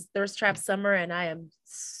coming. This is thirst trap summer, and I am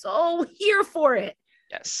so here for it.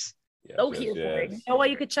 Yes. For it. You know what?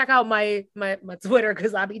 You could check out my Twitter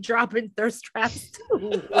because I'll be dropping thirst traps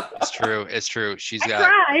too. It's true. She's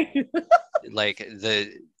got like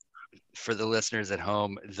for the listeners at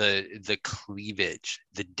home, the cleavage,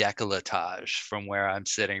 the décolletage from where I'm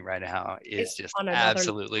sitting right now is just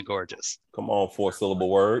absolutely gorgeous. Come on, 4-syllable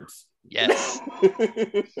words. Yes.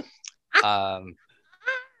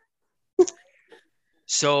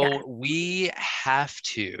 So we have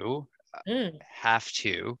to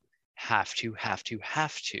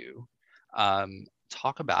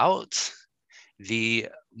talk about the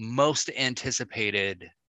most anticipated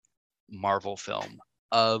Marvel film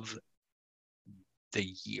of the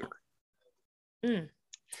year.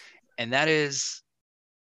 And that is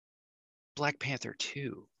Black Panther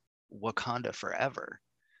 2, Wakanda Forever.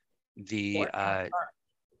 The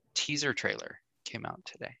teaser trailer came out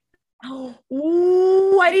today.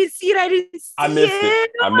 Oh, I didn't see it. I missed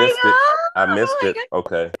it.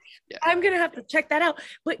 Okay. Yeah. I'm gonna have to check that out.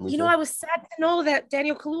 But I was sad to know that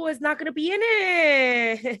Daniel Kaluuya is not gonna be in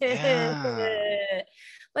it. Yeah.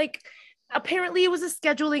 Like, apparently it was a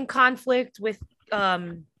scheduling conflict with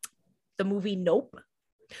the movie Nope,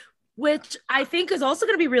 which I think is also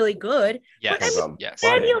going to be really good. Yes. But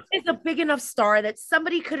Daniel is a big enough star that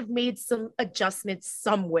somebody could have made some adjustments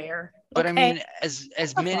somewhere. But I mean, as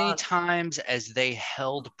many times as they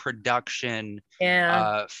held production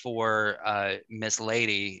for Miss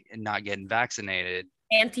Lady not getting vaccinated.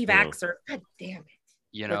 Anti-vaxxer. God damn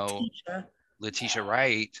it. Letitia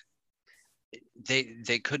Wright,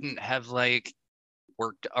 they couldn't have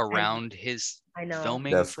worked around his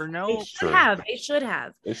filming for Nope. They should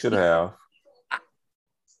have.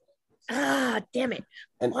 Damn it.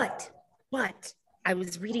 But I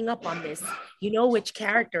was reading up on this. You know which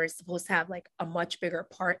character is supposed to have a much bigger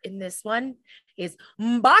part in this one is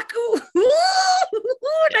M'Baku.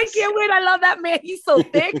 I can't wait. I love that man. He's so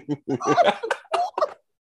thick.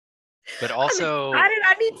 But also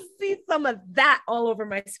I need to see some of that all over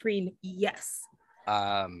my screen. Yes.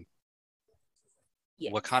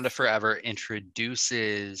 Wakanda Forever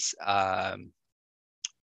introduces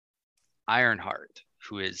Ironheart,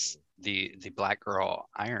 who is the Black girl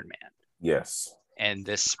Iron Man. Yes. And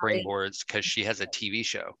this springboards because she has a TV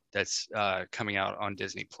show that's coming out on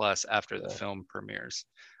Disney Plus after the film premieres.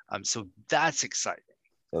 So that's exciting.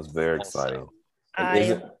 That's very exciting. I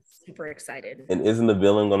am super excited. And isn't the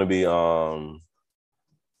villain going to be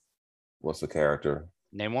what's the character?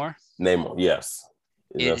 Namor, yes.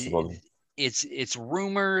 It's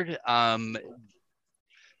rumored.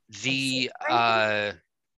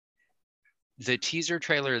 The teaser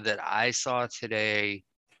trailer that I saw today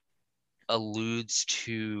alludes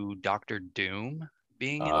to Doctor Doom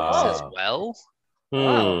being in this as well.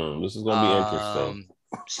 This is going to be interesting.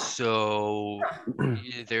 So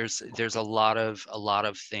there's a lot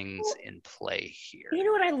of things in play here. You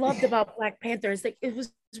know what I loved about Black Panther is it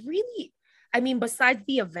was really, I mean, besides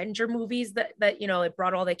the Avenger movies that it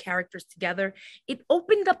brought all the characters together, it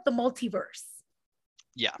opened up the multiverse.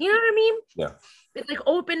 Yeah. You know what I mean? Yeah. It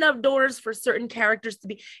opened up doors for certain characters to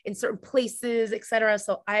be in certain places, etc.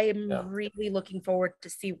 So I am really looking forward to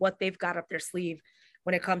see what they've got up their sleeve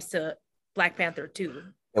when it comes to Black Panther 2.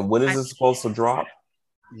 And when is it supposed to drop?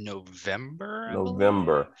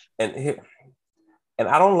 November. And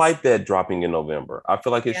I don't like that dropping in November. I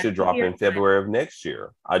feel like it should drop in February of next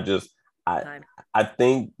year. I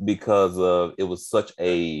think because of it was such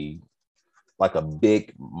a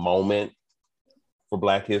big moment for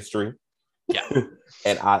Black history. Yeah.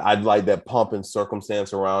 And I'd like that pomp and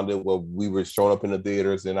circumstance around it where we were showing up in the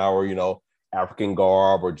theaters in our, African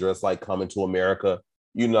garb or dressed like Coming to America.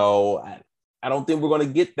 I don't think we're going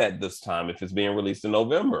to get that this time if it's being released in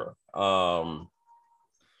November. I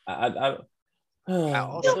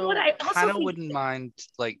also kind of wouldn't mind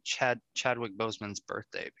like Chadwick Boseman's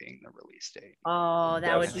birthday being the release date. Oh,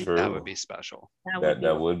 that would be special.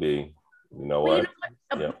 That would be. You know what?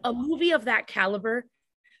 A movie of that caliber,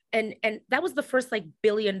 and that was the first like $1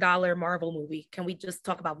 billion Marvel movie. Can we just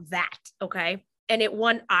talk about that? Okay. And it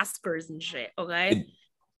won Oscars and shit. Okay.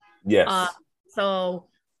 Yes. So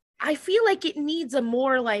I feel like it needs a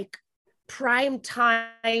more like prime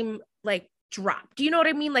time like drop. Do you know what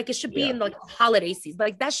I mean? Like it should be in like holiday season.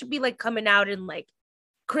 Like that should be like coming out in like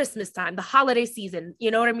Christmas time, the holiday season.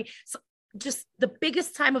 You know what I mean? So just the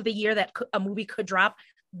biggest time of the year that a movie could drop.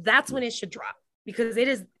 That's when it should drop because it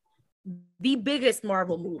is the biggest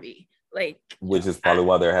Marvel movie. Like, which is probably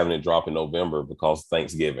why they're having it drop in November because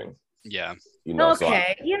Thanksgiving. Yeah.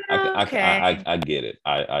 Okay. I get it.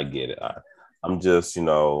 I get it. I'm just,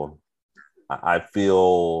 I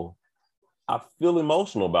feel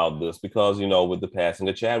emotional about this because, with the passing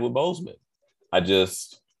of Chadwick Boseman, I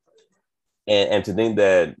just, and to think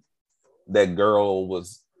that girl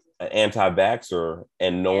was an anti-vaxxer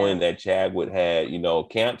and knowing that Chadwick had,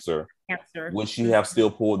 cancer, would she have still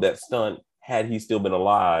pulled that stunt had he still been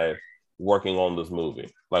alive working on this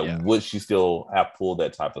movie? Would she still have pulled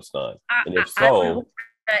that type of stunt? And if so,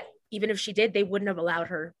 even if she did, they wouldn't have allowed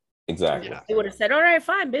her. Exactly. They would have said, all right,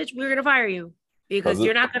 fine, bitch, we're going to fire you because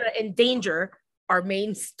you're not going to endanger our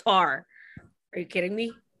main star. Are you kidding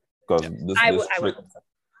me? Because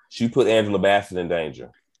she put Angela Bassett in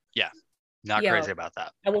danger. Yeah. Not crazy about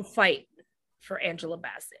that. I will fight for Angela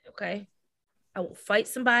Bassett, okay? I will fight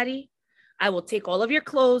somebody. I will take all of your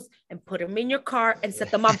clothes and put them in your car and set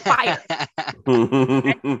them on fire.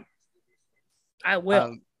 I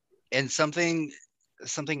will. And something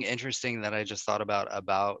interesting that I just thought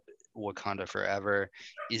about Wakanda Forever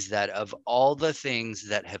is that of all the things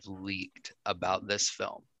that have leaked about this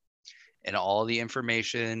film and all the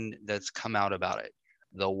information that's come out about it,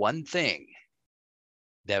 the one thing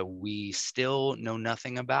that we still know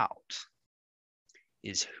nothing about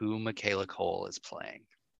is who Michaela Cole is playing.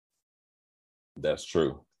 That's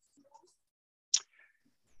true.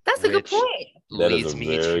 That's a good point. That is a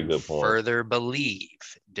very good point. Further believe,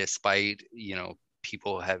 despite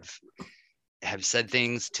people have said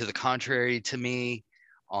things to the contrary to me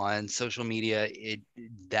on social media,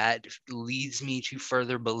 that leads me to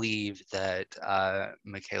further believe that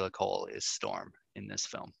Michaela Cole is Storm in this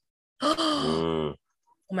film. Oh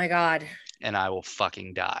my God. And I will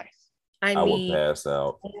fucking die. I will pass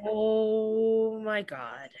out. Oh my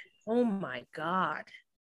God. Oh my God.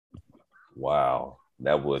 Wow.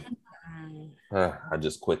 That would I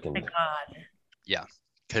just quickened. Oh my God. Yeah.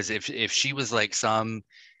 Because if she was like some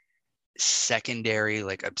secondary,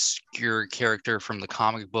 like obscure character from the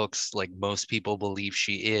comic books, like most people believe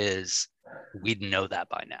she is, we'd know that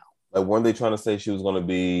by now. Like, weren't they trying to say she was going to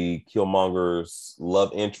be Killmonger's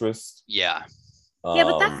love interest? Yeah. Yeah,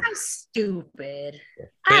 but that sounds stupid.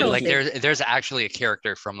 But like, there's actually a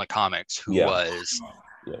character from the comics who was.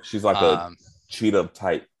 Yeah, she's like a cheetah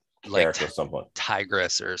type character, like something.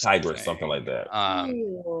 Tigress or something. Something like that.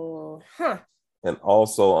 Huh. And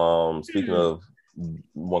also, speaking of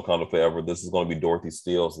Wakanda Forever, this is going to be Dorothy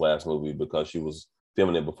Steele's last movie because she was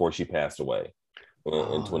filming it before she passed away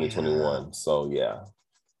in 2021. Yeah. So yeah.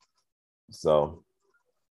 So.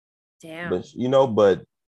 Damn. But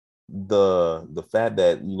the fact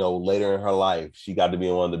that later in her life she got to be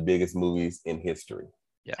in one of the biggest movies in history.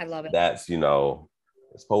 Yeah, I love it. That's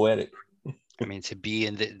it's poetic. I mean, to be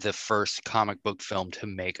in the first comic book film to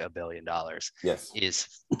make $1 billion, yes, is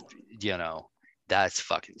that's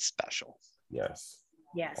fucking special. Yes.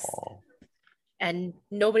 And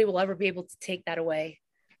nobody will ever be able to take that away.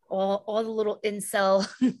 All the little incel,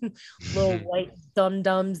 little white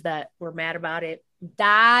dum-dums that were mad about it,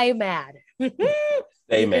 die mad.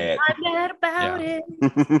 Stay mad. I'm mad about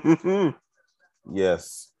it.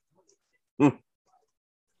 Yes.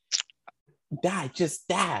 Die, just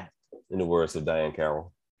die. In the words of Diane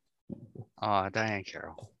Carroll. Diane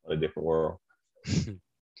Carroll. A different world.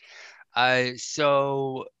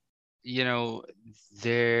 So,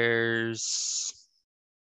 there's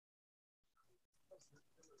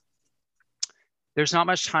there's not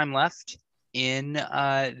much time left in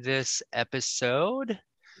this episode.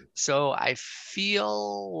 So I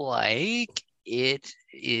feel like it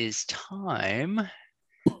is time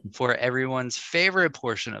for everyone's favorite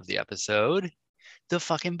portion of the episode, the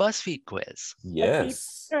fucking BuzzFeed quiz.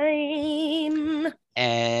 Yes.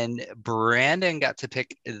 And Brandon got to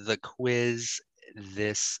pick the quiz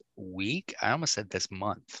this week. I almost said this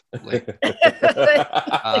month. Like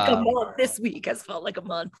a month. This week has felt like a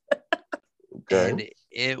month. Okay. And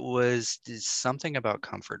it was something about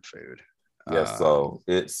comfort food. Yeah, so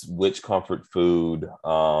it's which comfort food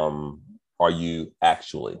are you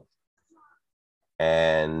actually?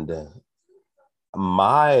 And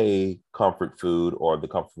my comfort food, or the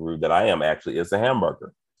comfort food that I am actually, is a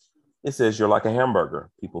hamburger. It says you're like a hamburger.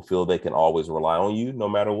 People feel they can always rely on you no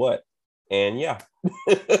matter what. And yeah,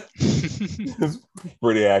 it's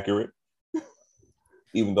pretty accurate.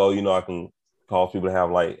 Even though, I can cause people to have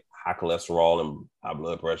like high cholesterol and high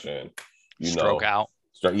blood pressure and, stroke out.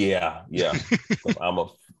 Yeah. Yeah.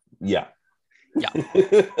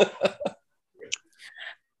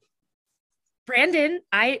 Brandon,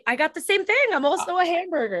 I got the same thing. I'm also a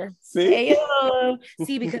hamburger. See,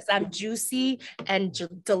 see, because I'm juicy and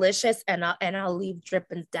delicious, and I'll leave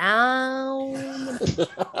dripping down.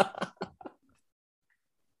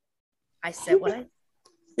 I said what I.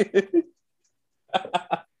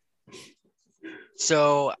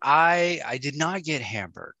 So I did not get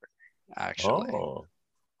hamburger, actually. Oh.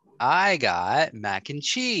 I got mac and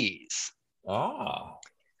cheese. Ah.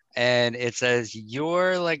 And it says,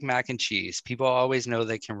 you're like mac and cheese. People always know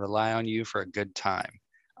they can rely on you for a good time.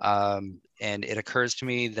 And it occurs to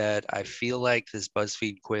me that I feel like this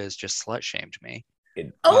BuzzFeed quiz just slut-shamed me.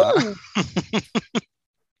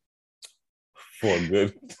 For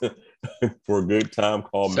a good time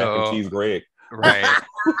called Mac and Cheese Greg. Right.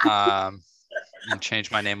 And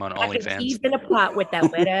change my name on OnlyFans. He's in a pot with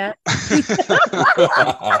that wet ass.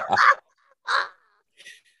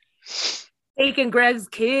 Taking Greg's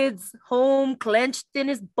kids home clenched in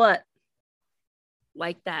his butt.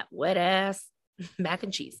 Like that wet ass mac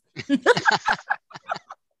and cheese.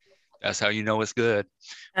 That's how you know it's good.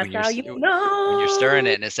 That's how you know. When you're stirring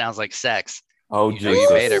it and it sounds like sex. Oh, you know you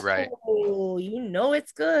made it right. Oh, you know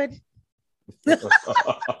it's good. We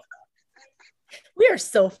are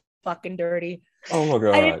so fucking dirty. Oh my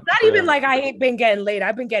God. It's not even like I ain't been getting laid.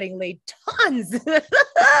 I've been getting laid tons.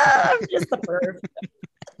 I'm just a perv.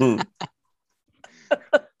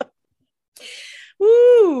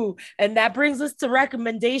 Woo! And that brings us to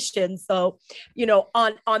recommendations. So,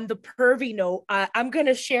 on the pervy note, I'm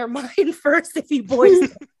gonna share mine first if you boys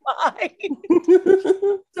don't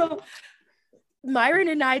mind. So, Myron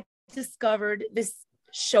and I discovered this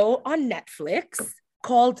show on Netflix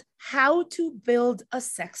called How to Build a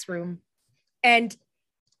Sex Room. And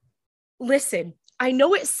listen, I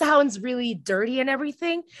know it sounds really dirty and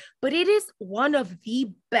everything, but it is one of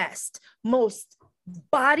the best, most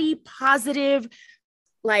body positive,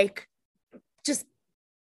 like just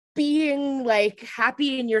being like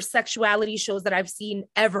happy in your sexuality shows that I've seen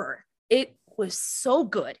ever. It was so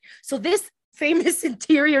good. So this famous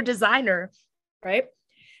interior designer, right,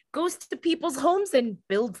 goes to people's homes and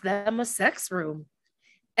builds them a sex room.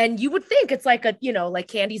 And you would think it's like like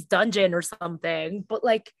Candy's Dungeon or something, but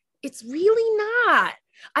like, it's really not.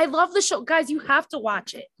 I love the show. Guys, you have to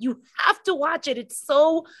watch it. You have to watch it. It's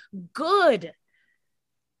so good.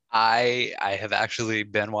 I have actually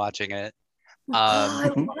been watching it. I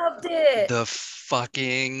loved it. The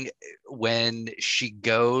fucking, when she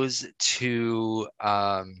goes to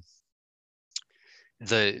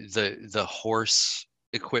the horse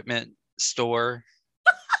equipment store.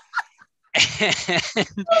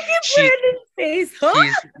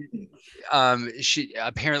 She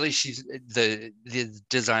apparently she's the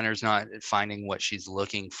designer's not finding what she's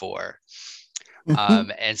looking for.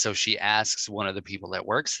 And so she asks one of the people that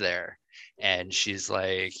works there, and she's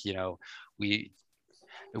like, we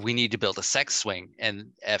need to build a sex swing.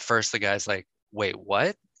 And at first the guy's like, wait,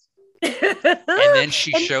 what? And then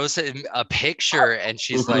she shows him a picture, and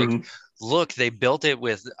she's like, look, they built it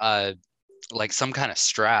with like some kind of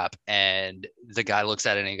strap. And the guy looks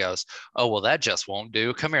at it and he goes, oh, well, that just won't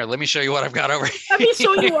do. Come here, let me show you what I've got over here. Let me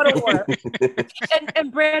show you what I want.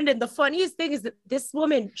 And Brandon, the funniest thing is that this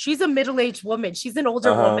woman, she's a middle-aged woman. She's an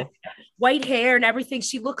older woman, white hair and everything.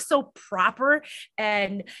 She looks so proper.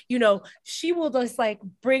 And, she will just like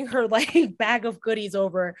bring her like bag of goodies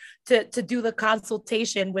over to do the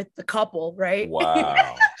consultation with the couple, right?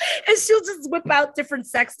 Wow. And she'll just whip out different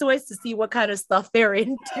sex toys to see what kind of stuff they're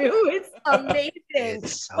into. It's amazing.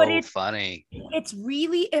 It's so funny. It's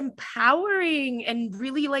really empowering and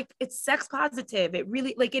really like it's sex positive. It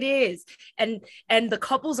really like it is. And the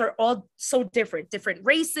couples are all so different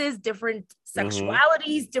races, different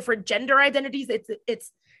sexualities, different gender identities.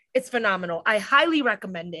 It's phenomenal. I highly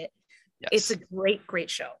recommend it. Yes. It's a great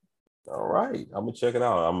show. All right. I'm gonna check it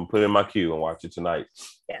out. I'm gonna put it in my queue and watch it tonight.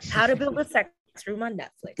 Yes. How to Build a Sex Room on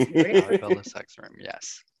Netflix. How to Build a Sex Room,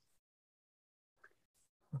 yes.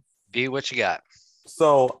 B, what you got?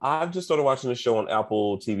 So I've just started watching the show on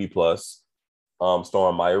Apple TV Plus,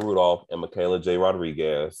 starring Maya Rudolph and Michaela J.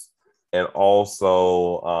 Rodriguez. And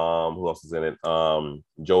also, who else is in it?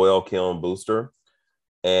 Joel Kim Booster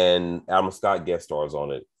and Adam Scott guest stars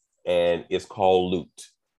on it. And it's called Loot.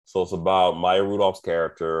 So it's about Maya Rudolph's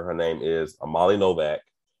character. Her name is Amali Novak.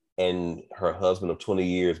 And her husband of 20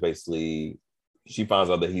 years, basically, she finds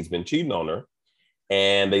out that he's been cheating on her.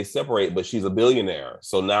 And they separate, but she's a billionaire.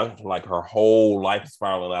 So now, like, her whole life is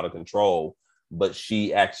spiraling out of control. But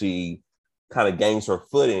she actually kind of gains her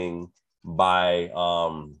footing by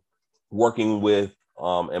working with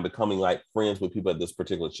and becoming, like, friends with people at this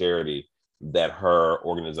particular charity that her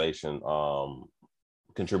organization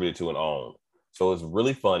contributed to and owned. So it's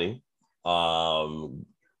really funny.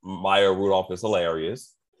 Maya Rudolph is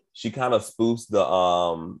hilarious. She kind of spoofs the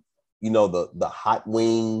the hot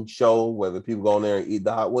wing show where the people go in there and eat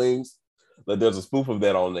the hot wings. But there's a spoof of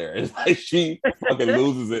that on there. It's like she fucking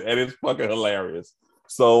loses it, and it's fucking hilarious.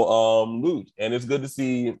 So Loot, and it's good to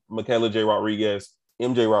see Michaela J. Rodriguez,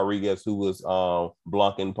 MJ Rodriguez, who was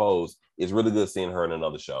Blanc in Pose. It's really good seeing her in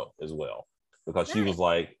another show as well, because she was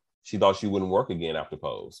like, she thought she wouldn't work again after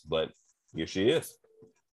Pose, but here she is.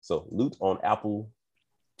 So Loot on Apple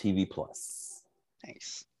TV Plus.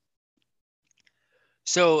 Nice.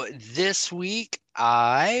 So this week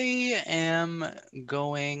I am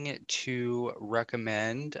going to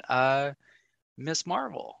recommend Miss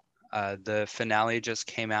Marvel. The finale just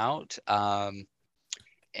came out,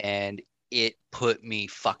 and it put me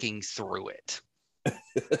fucking through it.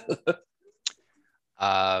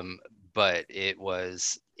 But it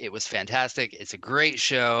was fantastic. It's a great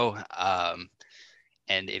show.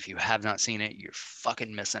 And if you have not seen it, you're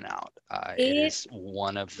fucking missing out. It is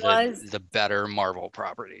one of the better Marvel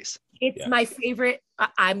properties. It's my favorite.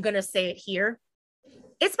 I'm going to say it here.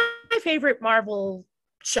 It's my favorite Marvel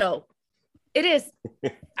show. It is.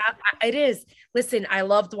 It is. Listen, I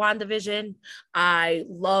loved WandaVision. I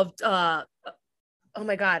loved, oh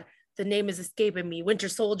my God, the name is escaping me. Winter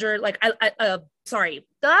Soldier. Like, sorry.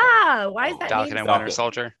 Why is that Falcon and Winter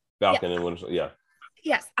Soldier? Falcon and Winter Soldier, yeah.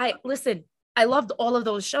 Yes, I loved all of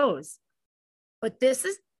those shows, but this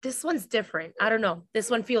one's different. I don't know. This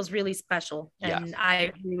one feels really special, and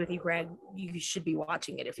I agree with you, Greg. You should be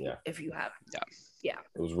watching it if you haven't. Yeah.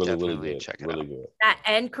 It was really good. Check it out. Good. That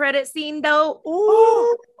end credit scene, though.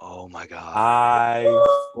 Ooh. Oh my God! I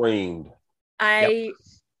screamed. I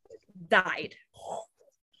died.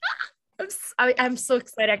 I'm so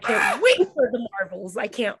excited. I can't wait for the Marvels. I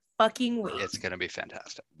can't fucking wait. It's gonna be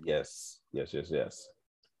fantastic. Yes.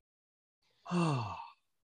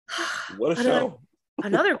 What a show.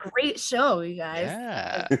 Another great show, you guys.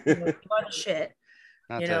 Yeah. What a shit.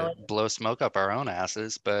 Not to blow smoke up our own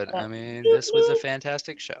asses, but I mean, this was a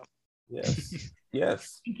fantastic show. Yes.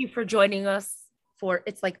 Yes. Thank you for joining us for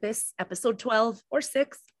It's Like This, episode 12 or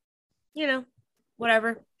 6.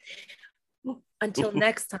 Whatever. Until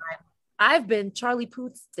next time, I've been Charlie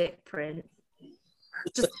Puth's dick print.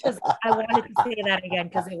 Just because I wanted to say that again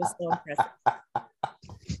because it was so impressive.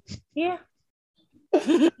 Yeah.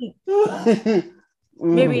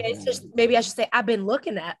 Maybe I should say I've been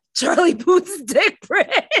looking at Charlie Puth's dick print.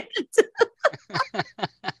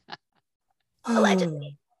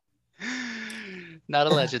 Allegedly. Not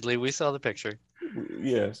allegedly. We saw the picture.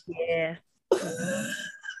 Yes. Yeah.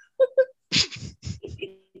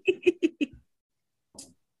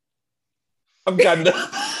 I've got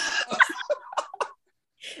nothing.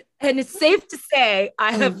 And it's safe to say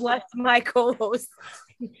I have left my co-host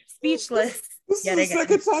speechless. This is the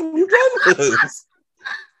second time you've done this.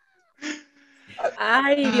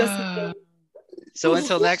 So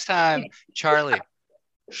until next time, Charlie,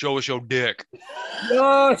 show us your dick.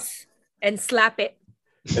 Yes. And slap it.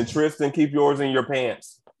 And Tristan, keep yours in your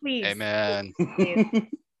pants. Please. Amen.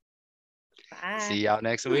 Bye. See y'all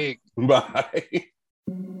next week. Bye.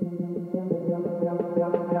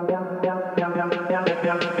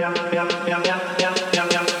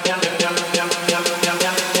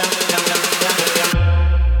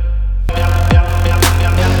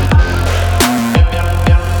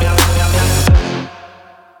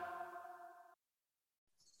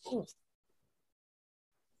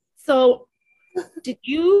 So, did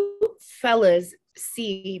you fellas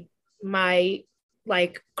see my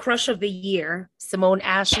like crush of the year, Simone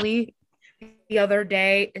Ashley, the other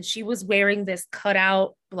day? And she was wearing this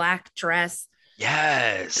cutout black dress.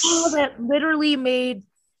 Yes. Oh, that literally made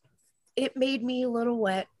me a little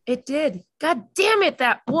wet. It did. God damn it,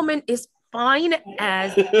 that woman is fine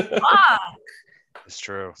as fuck. It's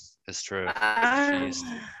true. It's true.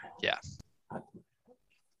 Yeah.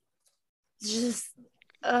 Just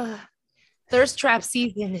thirst trap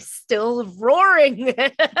season is still roaring.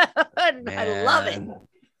 I love it.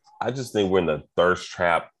 I just think we're in the thirst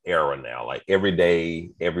trap era now. Like every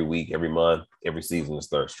day, every week, every month, every season is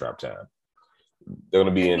thirst trap time. They're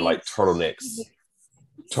gonna be in like turtleneck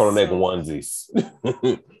onesies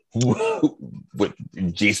with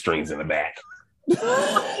G-strings in the back.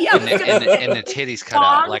 Yeah, and the titties cut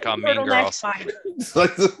out like on Mean Girls.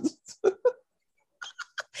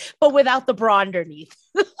 But without the bra underneath.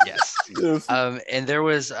 Yes. And there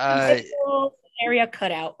was area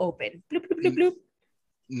cut out open. Bloop, bloop, bloop,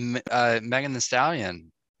 bloop. Megan Thee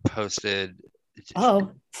Stallion posted.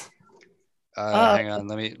 Hang on,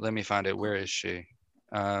 let me find it. Where is she?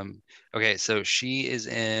 Okay, so she is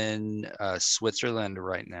in Switzerland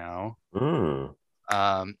right now. And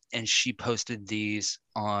she posted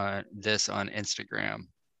on Instagram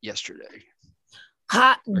yesterday.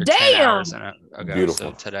 Hot damn! 10 hours ago.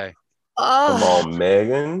 Beautiful. So today. Come on,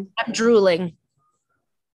 Megan. I'm drooling.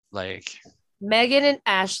 Like Megan and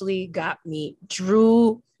Ashley got me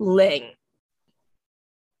drooling.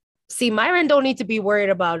 See, Myron don't need to be worried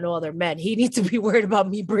about no other men. He needs to be worried about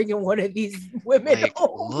me bringing one of these women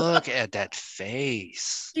home. Look at that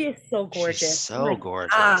face. She is so gorgeous. She's so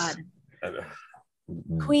gorgeous. God.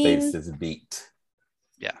 Queen. Face is beat.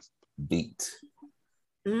 Yeah. Beat.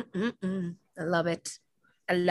 I love it.